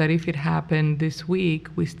believed that if it happened this week,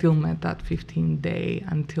 we still met that 15-day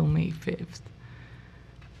until May 5th.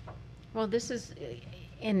 Well, this is,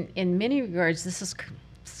 in many regards, this is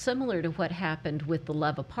similar to what happened with the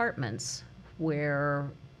Love Apartments, where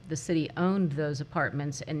the city owned those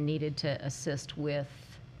apartments and needed to assist with,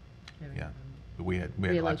 Yeah, but we had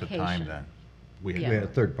lots of time Relocation. then. We Yeah. had a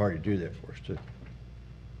third party do that for us too.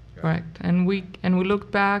 Correct. And we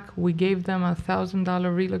looked back, we gave them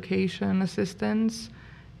 $1,000 relocation assistance,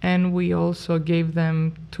 and we also gave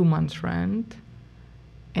them 2 months rent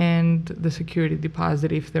and the security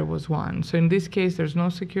deposit if there was one. So in this case, there's no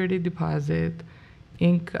security deposit.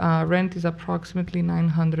 Rent is approximately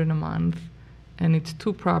 $900 a month, and it's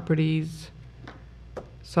 2 properties.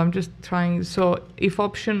 So I'm just trying, so if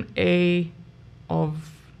option A of,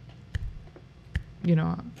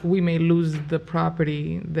 we may lose the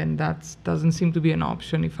property, then that doesn't seem to be an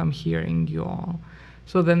option if I'm hearing you all.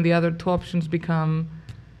 So then the other 2 options become,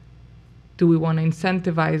 do we want to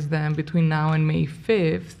incentivize them between now and May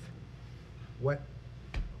 5th? What,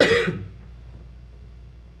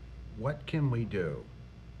 what can we do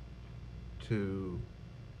to,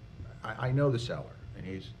 I know the seller, and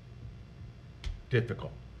he's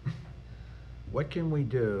difficult. What can we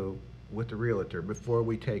do with the realtor before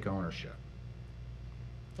we take ownership?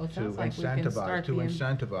 Well, it To sounds like we can start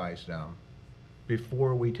incentivize them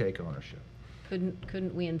before we take ownership.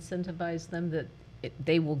 Couldn't we incentivize them that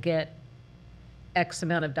they will get X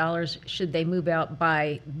amount of dollars should they move out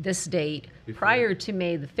by this date Before- prior to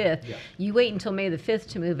May the 5th? Yeah. You wait until May the 5th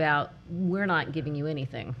to move out, we're not giving you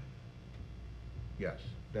anything. Yes,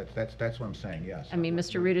 that's what I'm saying, yes. I mean,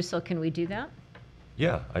 Mr. Rudisil, can we do that?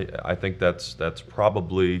 Yeah, I think that's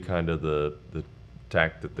probably kind of the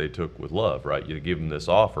tack that they took with Love, right? You give them this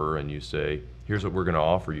offer and you say, here's what we're going to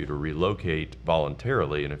offer you to relocate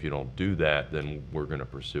voluntarily, and if you don't do that, then we're going to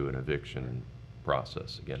pursue an eviction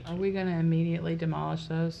process against Are you. we gonna immediately demolish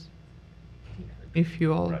those? If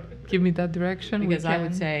you all give me that direction, we Because I would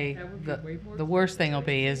can. say, the worst thing will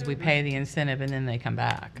be is we pay the incentive and then they come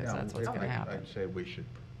back, because No, that's what's gonna happen. I'd say we should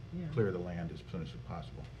clear the land as soon as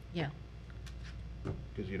possible, Yeah.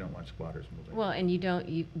 because you don't want squatters moving. Well, and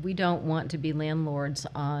we don't want to be landlords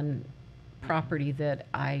on property that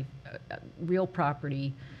real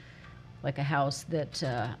property, like a house that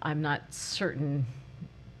I'm not certain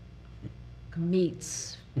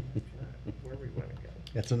meets.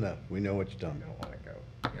 That's enough. We know what you're talking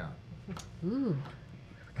about. Yeah. Ooh.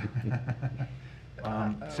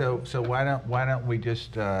 So why don't we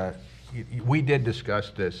just, we did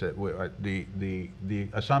discuss this, the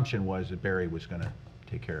assumption was that Barry was gonna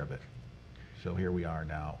take care of it. So here we are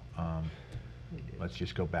now. Let's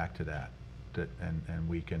just go back to that, and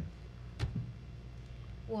we can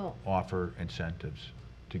Well, offer incentives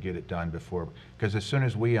to get it done before, because as soon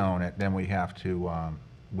as we own it, then we have to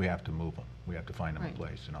move them. We have to find them a Right.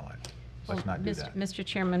 place and all that. Let's well, not do that. Mr.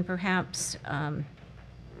 Chairman, perhaps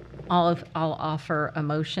I'll offer a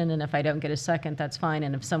motion, and if I don't get a second, that's fine.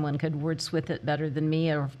 And if someone could wordsmith it better than me,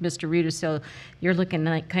 or Mr. Rudisil, you're looking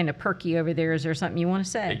like kind of perky over there. Is there something you want to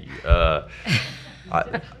say?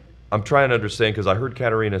 I'm trying to understand, because I heard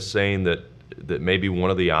Katerina saying that maybe one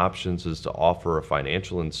of the options is to offer a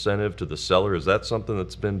financial incentive to the seller. Is that something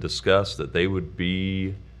that's been discussed, that they would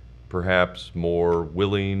be perhaps more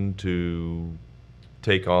willing to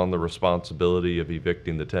take on the responsibility of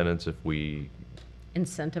evicting the tenants if we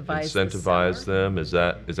Incentivize the incentivize seller? them? Is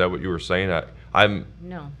that what you were saying? I'm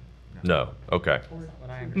No. okay.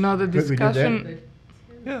 No, the Could we do that? discussion,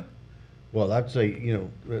 Yeah. Well, I'd say,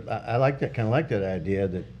 I like that, kind of like that idea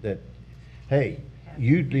that, hey,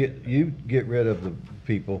 you get rid of the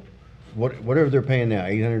people, whatever they're paying now,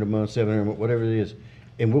 800 a month, 700, whatever it is,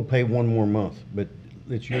 and we'll pay one more month, but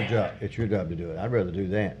it's your job, to do it. I'd rather do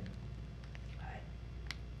that.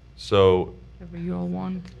 So whatever you all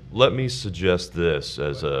want. let me suggest this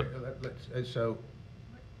as a, So,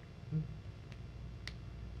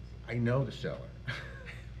 I know the seller.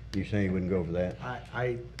 You saying you wouldn't go for that?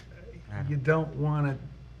 You don't want to,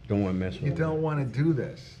 Don't want to mess with it? you don't want to do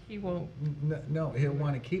this. He won't. No, he'll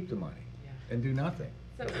want to keep the money and do nothing.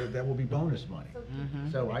 That will be bonus money.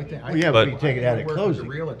 So I think. Well, yeah, but you take it out at Work with the closing.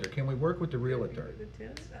 realtor. Can we work with the realtor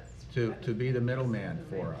to be the middleman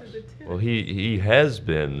for us? well, he has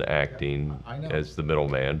been acting I know. as the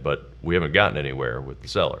middleman, but we haven't gotten anywhere with the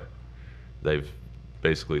seller. They've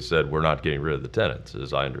basically said, we're not getting rid of the tenants,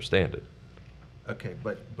 as I understand it. Okay,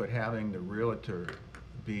 but having the realtor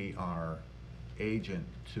be our agent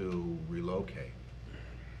to relocate,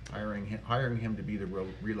 hiring him to be the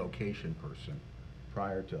relocation person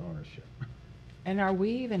prior to ownership. And are we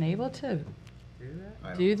even able to I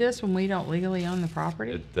don't- do this when we don't legally own the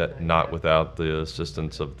property? That not without the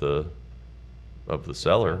assistance of the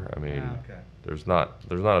seller. I mean, Okay. there's not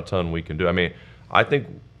a ton we can do. I mean, I think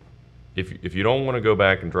if you don't want to go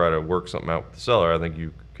back and try to work something out with the seller, I think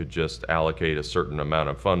you could just allocate a certain amount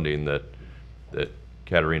of funding that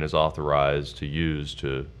Katerina's authorized to use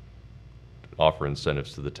to offer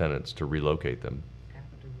incentives to the tenants to relocate them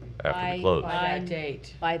after the close. By that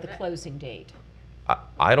date. By the closing date.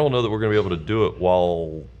 I don't know that we're going to be able to do it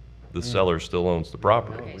while the seller still owns the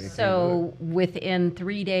property. So within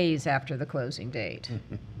 3 days after the closing date.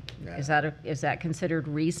 Is that considered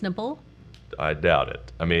reasonable? I doubt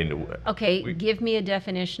it. I mean, Okay, give me a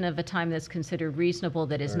definition of a time that's considered reasonable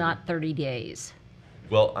that is not 30 days.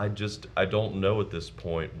 well, I don't know at this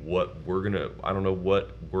point I don't know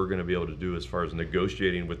what we're gonna be able to do as far as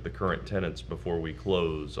negotiating with the current tenants before we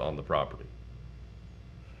close on the property.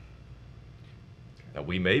 Now,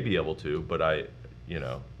 we may be able to, but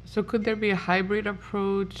So could there be a hybrid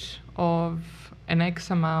approach of an X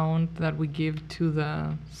amount that we give to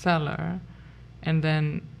the seller and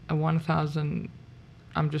then a 1,000,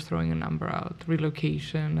 I'm just throwing a number out,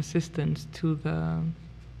 relocation assistance to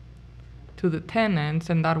to the tenants,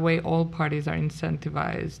 and that way all parties are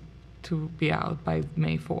incentivized to be out by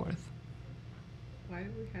May 4th. Why do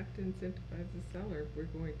we have to incentivize the seller if we're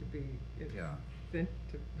going to be Yeah.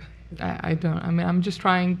 incentivized? I don't, I mean, I'm just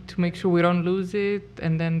trying to make sure we don't lose it,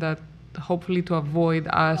 and then that hopefully to avoid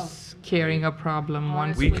us carrying a problem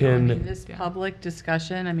once. Honestly, We can- I mean, this Yeah. public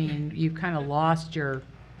discussion, I mean, you've kind of lost your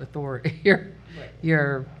authority,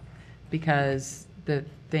 your, because the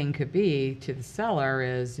thing could be to the seller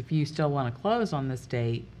is if you still want to close on this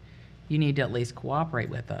date, you need to at least cooperate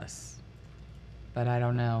with us. But I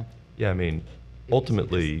don't know. Yeah, I mean, you see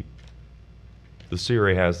ultimately, the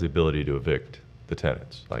CRA has the ability to evict the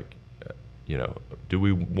tenants. Like, you know, do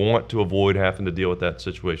we want to avoid having to deal with that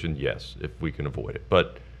situation? Yes, if we can avoid it.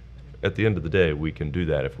 But at the end of the day, we can do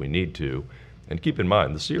that if we need to. And keep in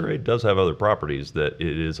mind, the CRA does have other properties that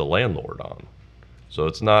it is a landlord on. So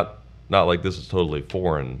it's not like this is totally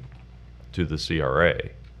foreign to the CRA.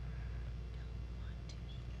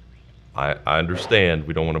 I understand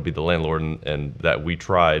we don't want to be the landlord and that we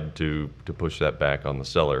tried to push that back on the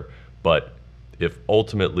seller. But if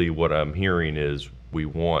ultimately what I'm hearing is we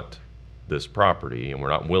want this property and we're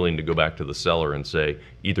not willing to go back to the seller and say,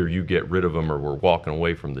 either you get rid of them or we're walking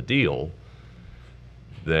away from the deal,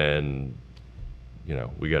 then, you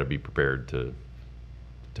know, we got to be prepared to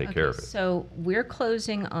take care of it. So we're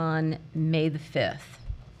closing on May the 5th,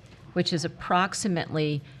 which is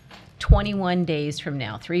approximately 21 days from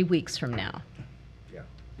now, 3 weeks from now. Yeah.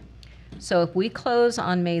 So if we close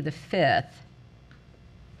on May the 5th,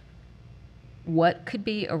 what could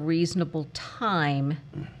be a reasonable time,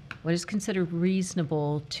 what is considered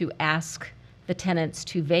reasonable to ask the tenants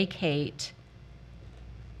to vacate?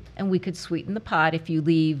 And we could sweeten the pot. If you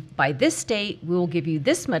leave by this date, we'll give you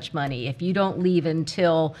this much money. If you don't leave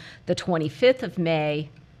until the 25th of May,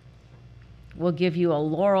 we'll give you a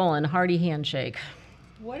laurel and hearty handshake.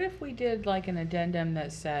 What if we did like an addendum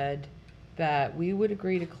that said that we would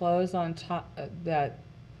agree to close on top, that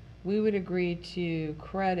we would agree to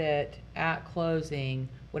credit at closing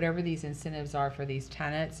whatever these incentives are for these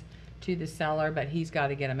tenants to the seller, but he's got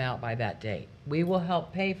to get them out by that date. We will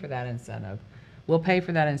help pay for that incentive. We'll pay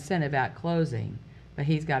for that incentive at closing, but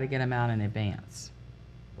he's got to get them out in advance.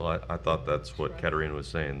 Well, I thought that's what Katerina was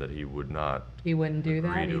saying, that he would not, He wouldn't do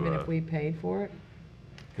that Agree to, even if we paid for it?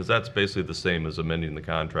 because that's basically the same as amending the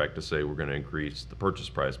contract to say we're going to increase the purchase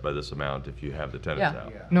price by this amount if you have the tenants Yeah.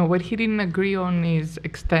 out. Yeah. No, what he didn't agree on is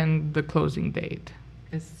extend the closing date.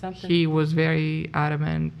 Is something? He was very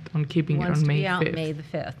adamant on keeping it Wants on to May be out 5th. May the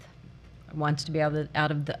 5th. Wants to be out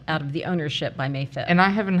of the ownership by May 5th. And I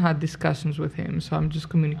haven't had discussions with him, so I'm just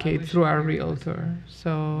communicate through our realtor.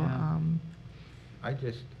 So, Yeah. I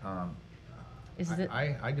just, Is it-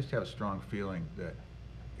 I just have a strong feeling that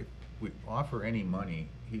if we offer any money,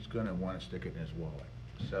 he's gonna wanna stick it in his wallet.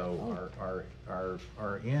 So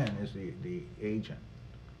our in is the agent.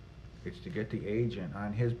 It's to get the agent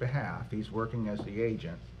on his behalf, he's working as the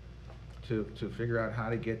agent, to figure out how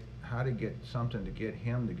to get something to get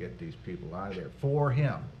him to get these people out of there, for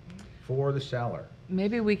him, for the seller.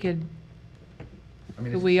 Maybe we could, I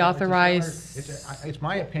mean, Could it's we a seller- authorize- It's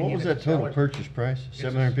my opinion. What was it's a that total seller- purchase price? a-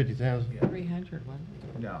 750,000? Yeah. 300, wasn't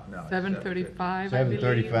it? No, no. it's 735, I believe.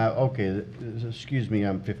 735, okay, excuse me,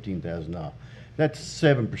 I'm 15,000 off. That's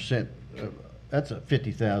 7%, that's a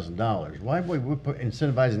 $50,000. Why would we put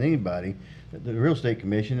incentivizing anybody? The real estate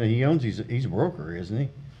commission, he's a broker, isn't he?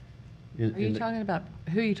 Are you talking about,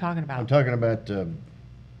 who are you talking I'm about? talking about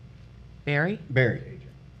Barry? Barry.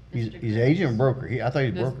 He's agent or broker? I thought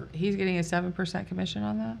he was Does- broker. He's getting a 7% commission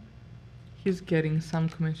on that? He's getting some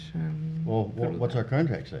commission. Well, through what's that. our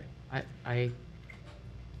contract say? I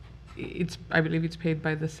believe it's paid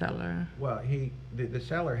by the seller. Well, the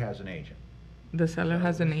seller has an agent. The seller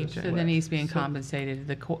has an So So agent. then he's being So- compensated,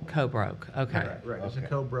 the co-broke, okay. Right, it's a Okay.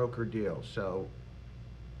 co-broker deal, so,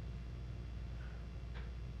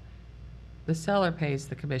 The seller pays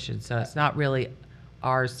the commission, so it's not really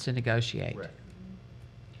ours to negotiate. right.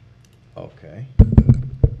 Okay.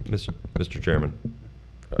 Mr. Chairman,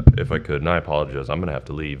 if I could, and I apologize, I'm going to have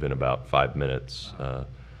to leave in about 5 minutes.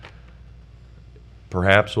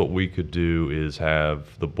 Perhaps what we could do is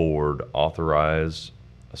have the board authorize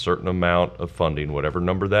a certain amount of funding, whatever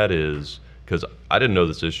number that is, because I didn't know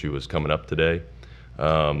this issue was coming up today.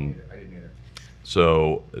 I didn't either.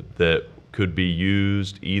 So that could be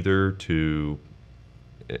used either to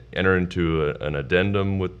enter into an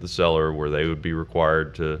addendum with the seller where they would be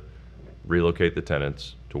required to relocate the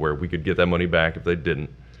tenants to where we could get that money back if they didn't,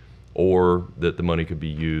 or that the money could be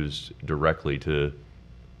used directly to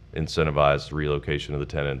incentivize the relocation of the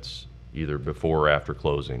tenants either before or after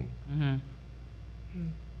closing.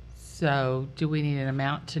 So do we need an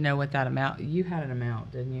amount to know what that amount, you had an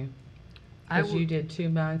amount, didn't you? Because you did 2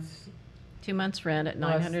 months. 2 months rent at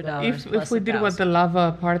Plus $900 If we did with the lava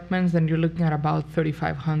apartments, then you're looking at about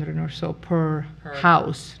 3,500 or so per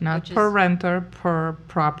house, not Which per is- renter, per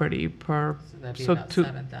property, per. So that'd be so about to-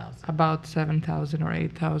 7,000. About 7,000 or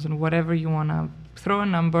 8,000, whatever you want to throw a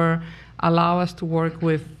number, allow us to work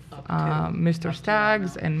with Mr.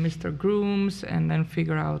 Staggs and Mr. Grooms, and then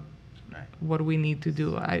figure out Right. what we need to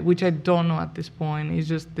do, which I don't know at this point. It's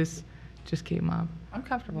just, this just came up. I'm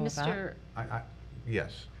comfortable with that. Mr.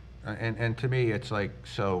 Yes. And to me, it's like,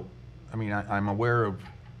 so, I mean, I'm aware of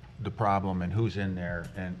the problem and who's in there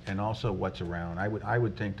and also what's around. I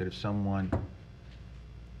would think that if someone,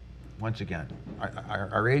 once again,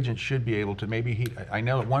 our agent should be able to, maybe I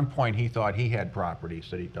know at one point he thought he had properties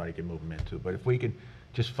that he thought he could move them into, but if we could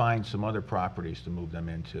just find some other properties to move them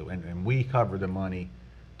into, and we cover the money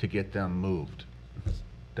to get them moved,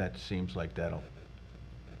 that seems like that'll,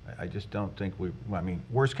 I just don't think I mean,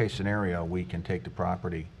 worst case scenario, we can take the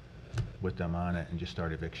property with them on it and just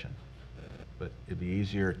start eviction. But it'd be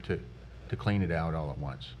easier to clean it out all at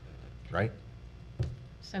once, right?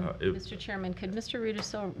 So, it- Mr. Chairman, could Mr.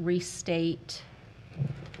 Rudisil restate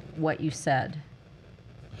what you said?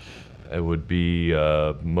 It would be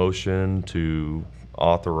a motion to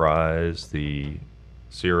authorize the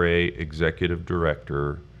CRA executive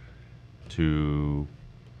director to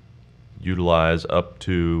utilize up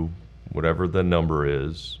to whatever the number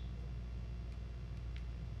is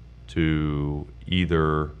to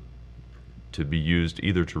be used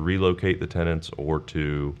either to relocate the tenants or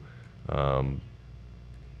to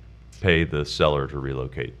pay the seller to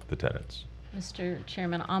relocate the tenants. Mr.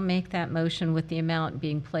 Chairman, I'll make that motion with the amount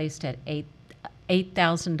being placed at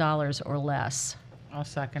 $8,000 or less. I'll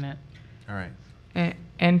second it. All right.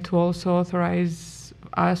 And to also authorize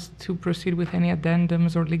us to proceed with any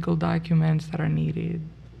addendums or legal documents that are needed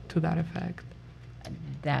to that effect.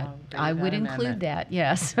 That, I'll agree I with would that include amendment. that,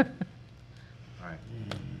 yes. All right.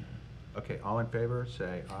 Okay, all in favor,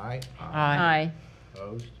 say aye. Aye.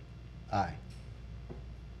 Opposed? Aye.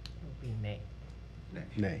 Nay.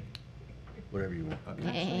 Nay. Whatever you want.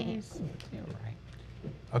 Okay. You're right.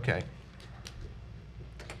 Okay.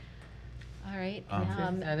 All right. Is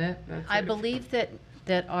Is that it? That's I it? believe that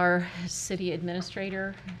our city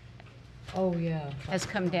administrator Oh, yeah. has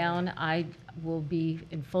come down. I will be,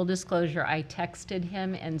 in full disclosure, I texted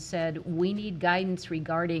him and said, we need guidance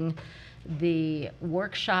regarding the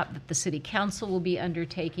workshop that the city council will be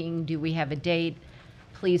undertaking. Do we have a date?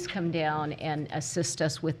 Please come down and assist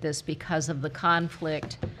us with this because of the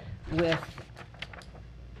conflict with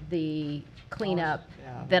the cleanup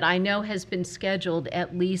Yeah. that I know has been scheduled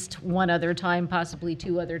at least one other time, possibly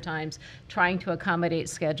 2 other times, trying to accommodate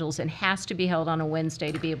schedules, and has to be held on a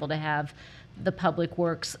Wednesday to be able to have the public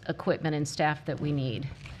works equipment and staff that we need.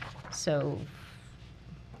 So,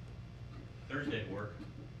 Thursday work.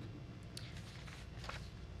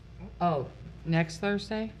 Oh, next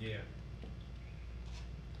Thursday? Yeah.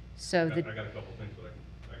 so I the, got a couple things that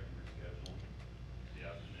I can reschedule. Yeah.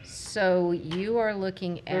 so you are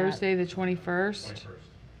looking at. Thursday, the 21st? 21st,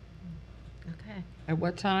 Okay. At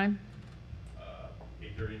what time?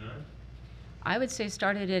 8:39. I would say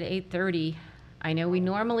start it at 8:30. I know we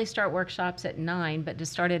normally start workshops at 9, but to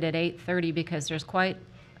start it at 8:30 because there's quite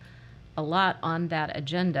a lot on that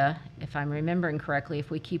agenda, if I'm remembering correctly, if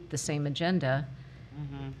we keep the same agenda.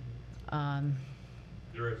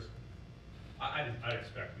 There is, I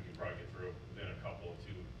expect we can probably get through within a couple,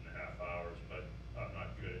 2.5 hours, but I'm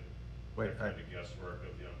not good at Wait, that kind of guesswork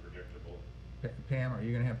of the unpredictable. Pam, are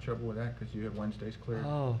you gonna have trouble with that because you have Wednesdays cleared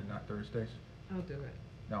Oh. and not Thursdays? I'll do it.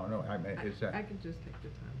 No, I mean, is that? I can just take the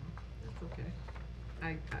time off. That's okay.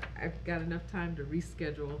 I've got enough time to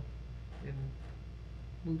reschedule and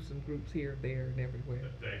move some groups here, there, and everywhere.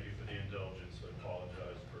 But thank you for the indulgence. I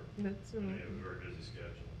apologize for, That's all I right. have a very busy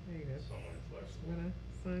schedule. Hey, that's Somewhat that's inflexible. what I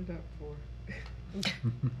signed up for.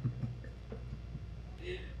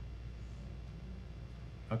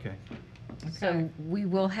 Okay. So we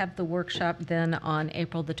will have the workshop then on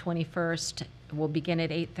April the 21st. We'll begin at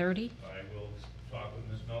 8:30. I will talk with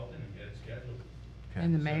Ms. Melton and get it scheduled. Okay.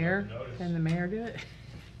 And the Send out mayor? the notice. Can the mayor do it?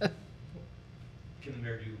 Can the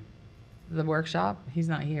mayor do? The workshop? He's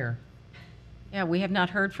not here. Yeah, we have not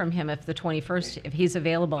heard from him if the 21st, if he's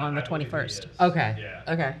available on the I believe he 21st. is. Okay,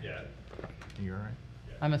 Yeah. okay. Yeah. You all right?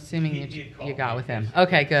 I'm assuming He- you, he'd call you got me with him. basically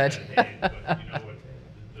Okay, and good. said, "Hey, but you know what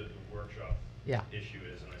the workshop Yeah. issue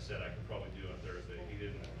is?" And I said, "I could probably do it on Thursday." He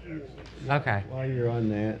didn't object. Okay. While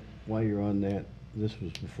you're on that, this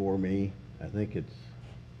was before me. I think it's,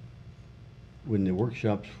 when the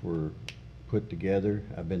workshops were put together,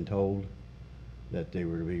 I've been told, that they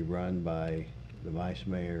were to be run by the vice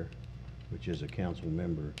mayor, which is a council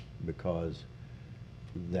member, because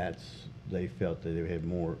they felt that they had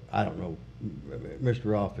more, I don't know,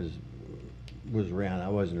 Mr. Roth was around, I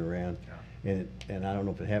wasn't around, and I don't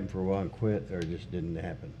know if it happened for a while and quit, or it just didn't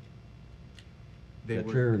happen. They Is that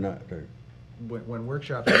were- true or not true? When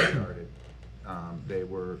workshops started, they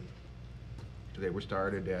were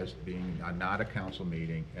started as being not a council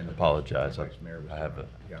meeting, and the Apologize, vice mayor was I have around.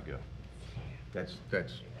 a, Yeah, go. that's,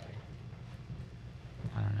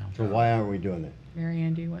 I don't know. So why aren't we doing that? Mary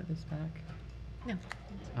Ann, do you want this back? No.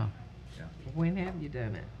 Oh. yeah. When have you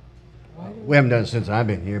done it? We haven't done it since I've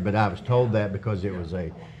been here, but I was told that because it was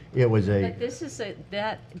a, But this is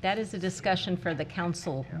that is a discussion for the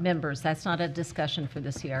council members. That's not a discussion for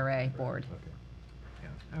the CRA board.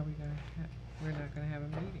 Are we gonna we're not gonna have a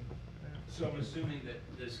meeting? So I'm assuming that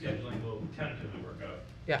the scheduling will tentatively work out.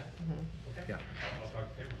 Yeah. Yeah. I'll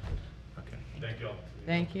talk to him. Okay. Thank you all.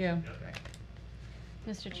 Thank you.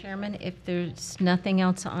 Mr. Chairman, if there's nothing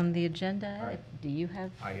else on the agenda, All right. do you have?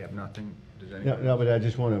 I have nothing. Does no, anyone? no, but I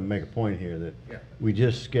just want to make a point here that Yeah. we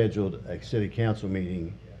just scheduled a city council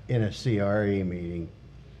meeting in a CRA meeting.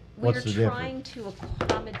 What's the We're difference? trying to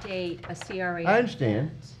accommodate a CRA. I understand,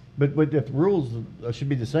 event. but the rules should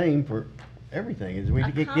be the same for everything, is we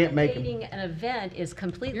can't make them. Accommodating an event is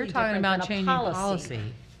completely You're different talking than about a changing policy.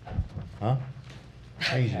 Huh?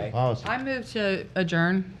 Change the policy. I move to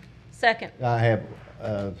adjourn. Second. I have,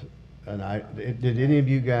 did any of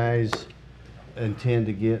you guys intend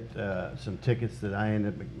to get some tickets that I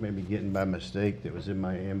ended up maybe getting by mistake that was in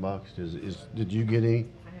my inbox? Did you get any?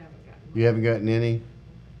 I haven't gotten. You haven't gotten any?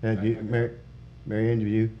 Have you, Mary Ann, did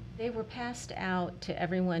you? They were passed out to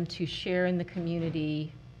everyone to share in the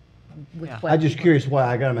community with Yeah. what. I'm just curious why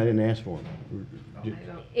I got them, I didn't ask for them.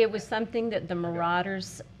 It was something that the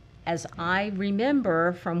Marauders, as I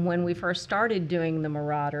remember from when we first started doing the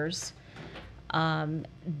Marauders,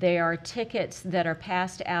 they are tickets that are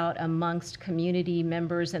passed out amongst community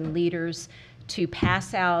members and leaders to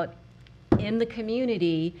pass out in the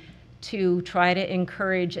community to try to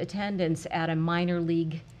encourage attendance at a minor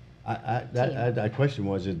league. That question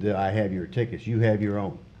was, did I have your tickets? You have your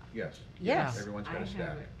own. Yes. Yes. Everyone's got a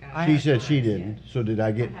stack. She said she didn't, so did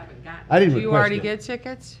I get? haven't gotten. I didn't Do you request already them. get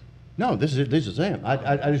tickets? No, this is them.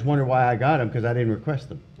 I just wonder why I got them, because I didn't request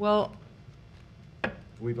them. Well,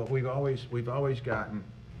 We've always gotten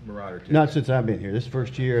Marauder tickets. Not since I've been here. This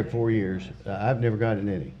first year of 4 years, I've never gotten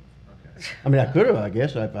any. Okay. I mean, I could have, I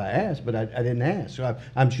guess, if I asked, but I didn't ask. So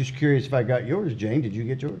I'm just curious if I got yours. Jane, did you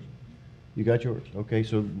get yours? You got yours. Okay,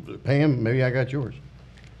 so Pam, maybe I got yours.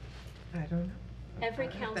 I don't know. Every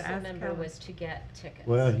I'll have to council ask member Kelly. was to get tickets.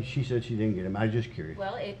 Well, she said she didn't get them. I was just curious.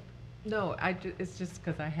 Well, it, No, it's just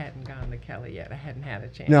because I hadn't gone to Kelly yet. I hadn't had a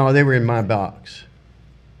chance. No, they were in my box.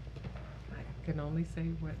 I can only say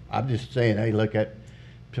what. I'm just saying, hey, look, I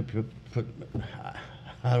don't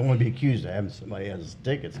want to be accused of having somebody else's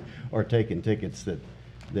tickets or taking tickets that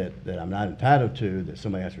I'm not entitled to, that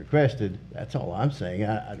somebody else requested. That's all I'm saying.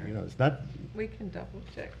 It's not, We can double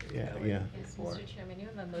check. with Yeah, Kelly yeah. before. Mr. Chairman, you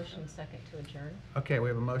have a motion second to adjourn. Okay, we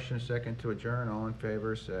have a motion and a second to adjourn. All in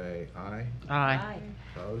favor, say aye. aye.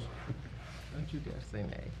 Opposed? Don't you dare say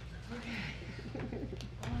nay.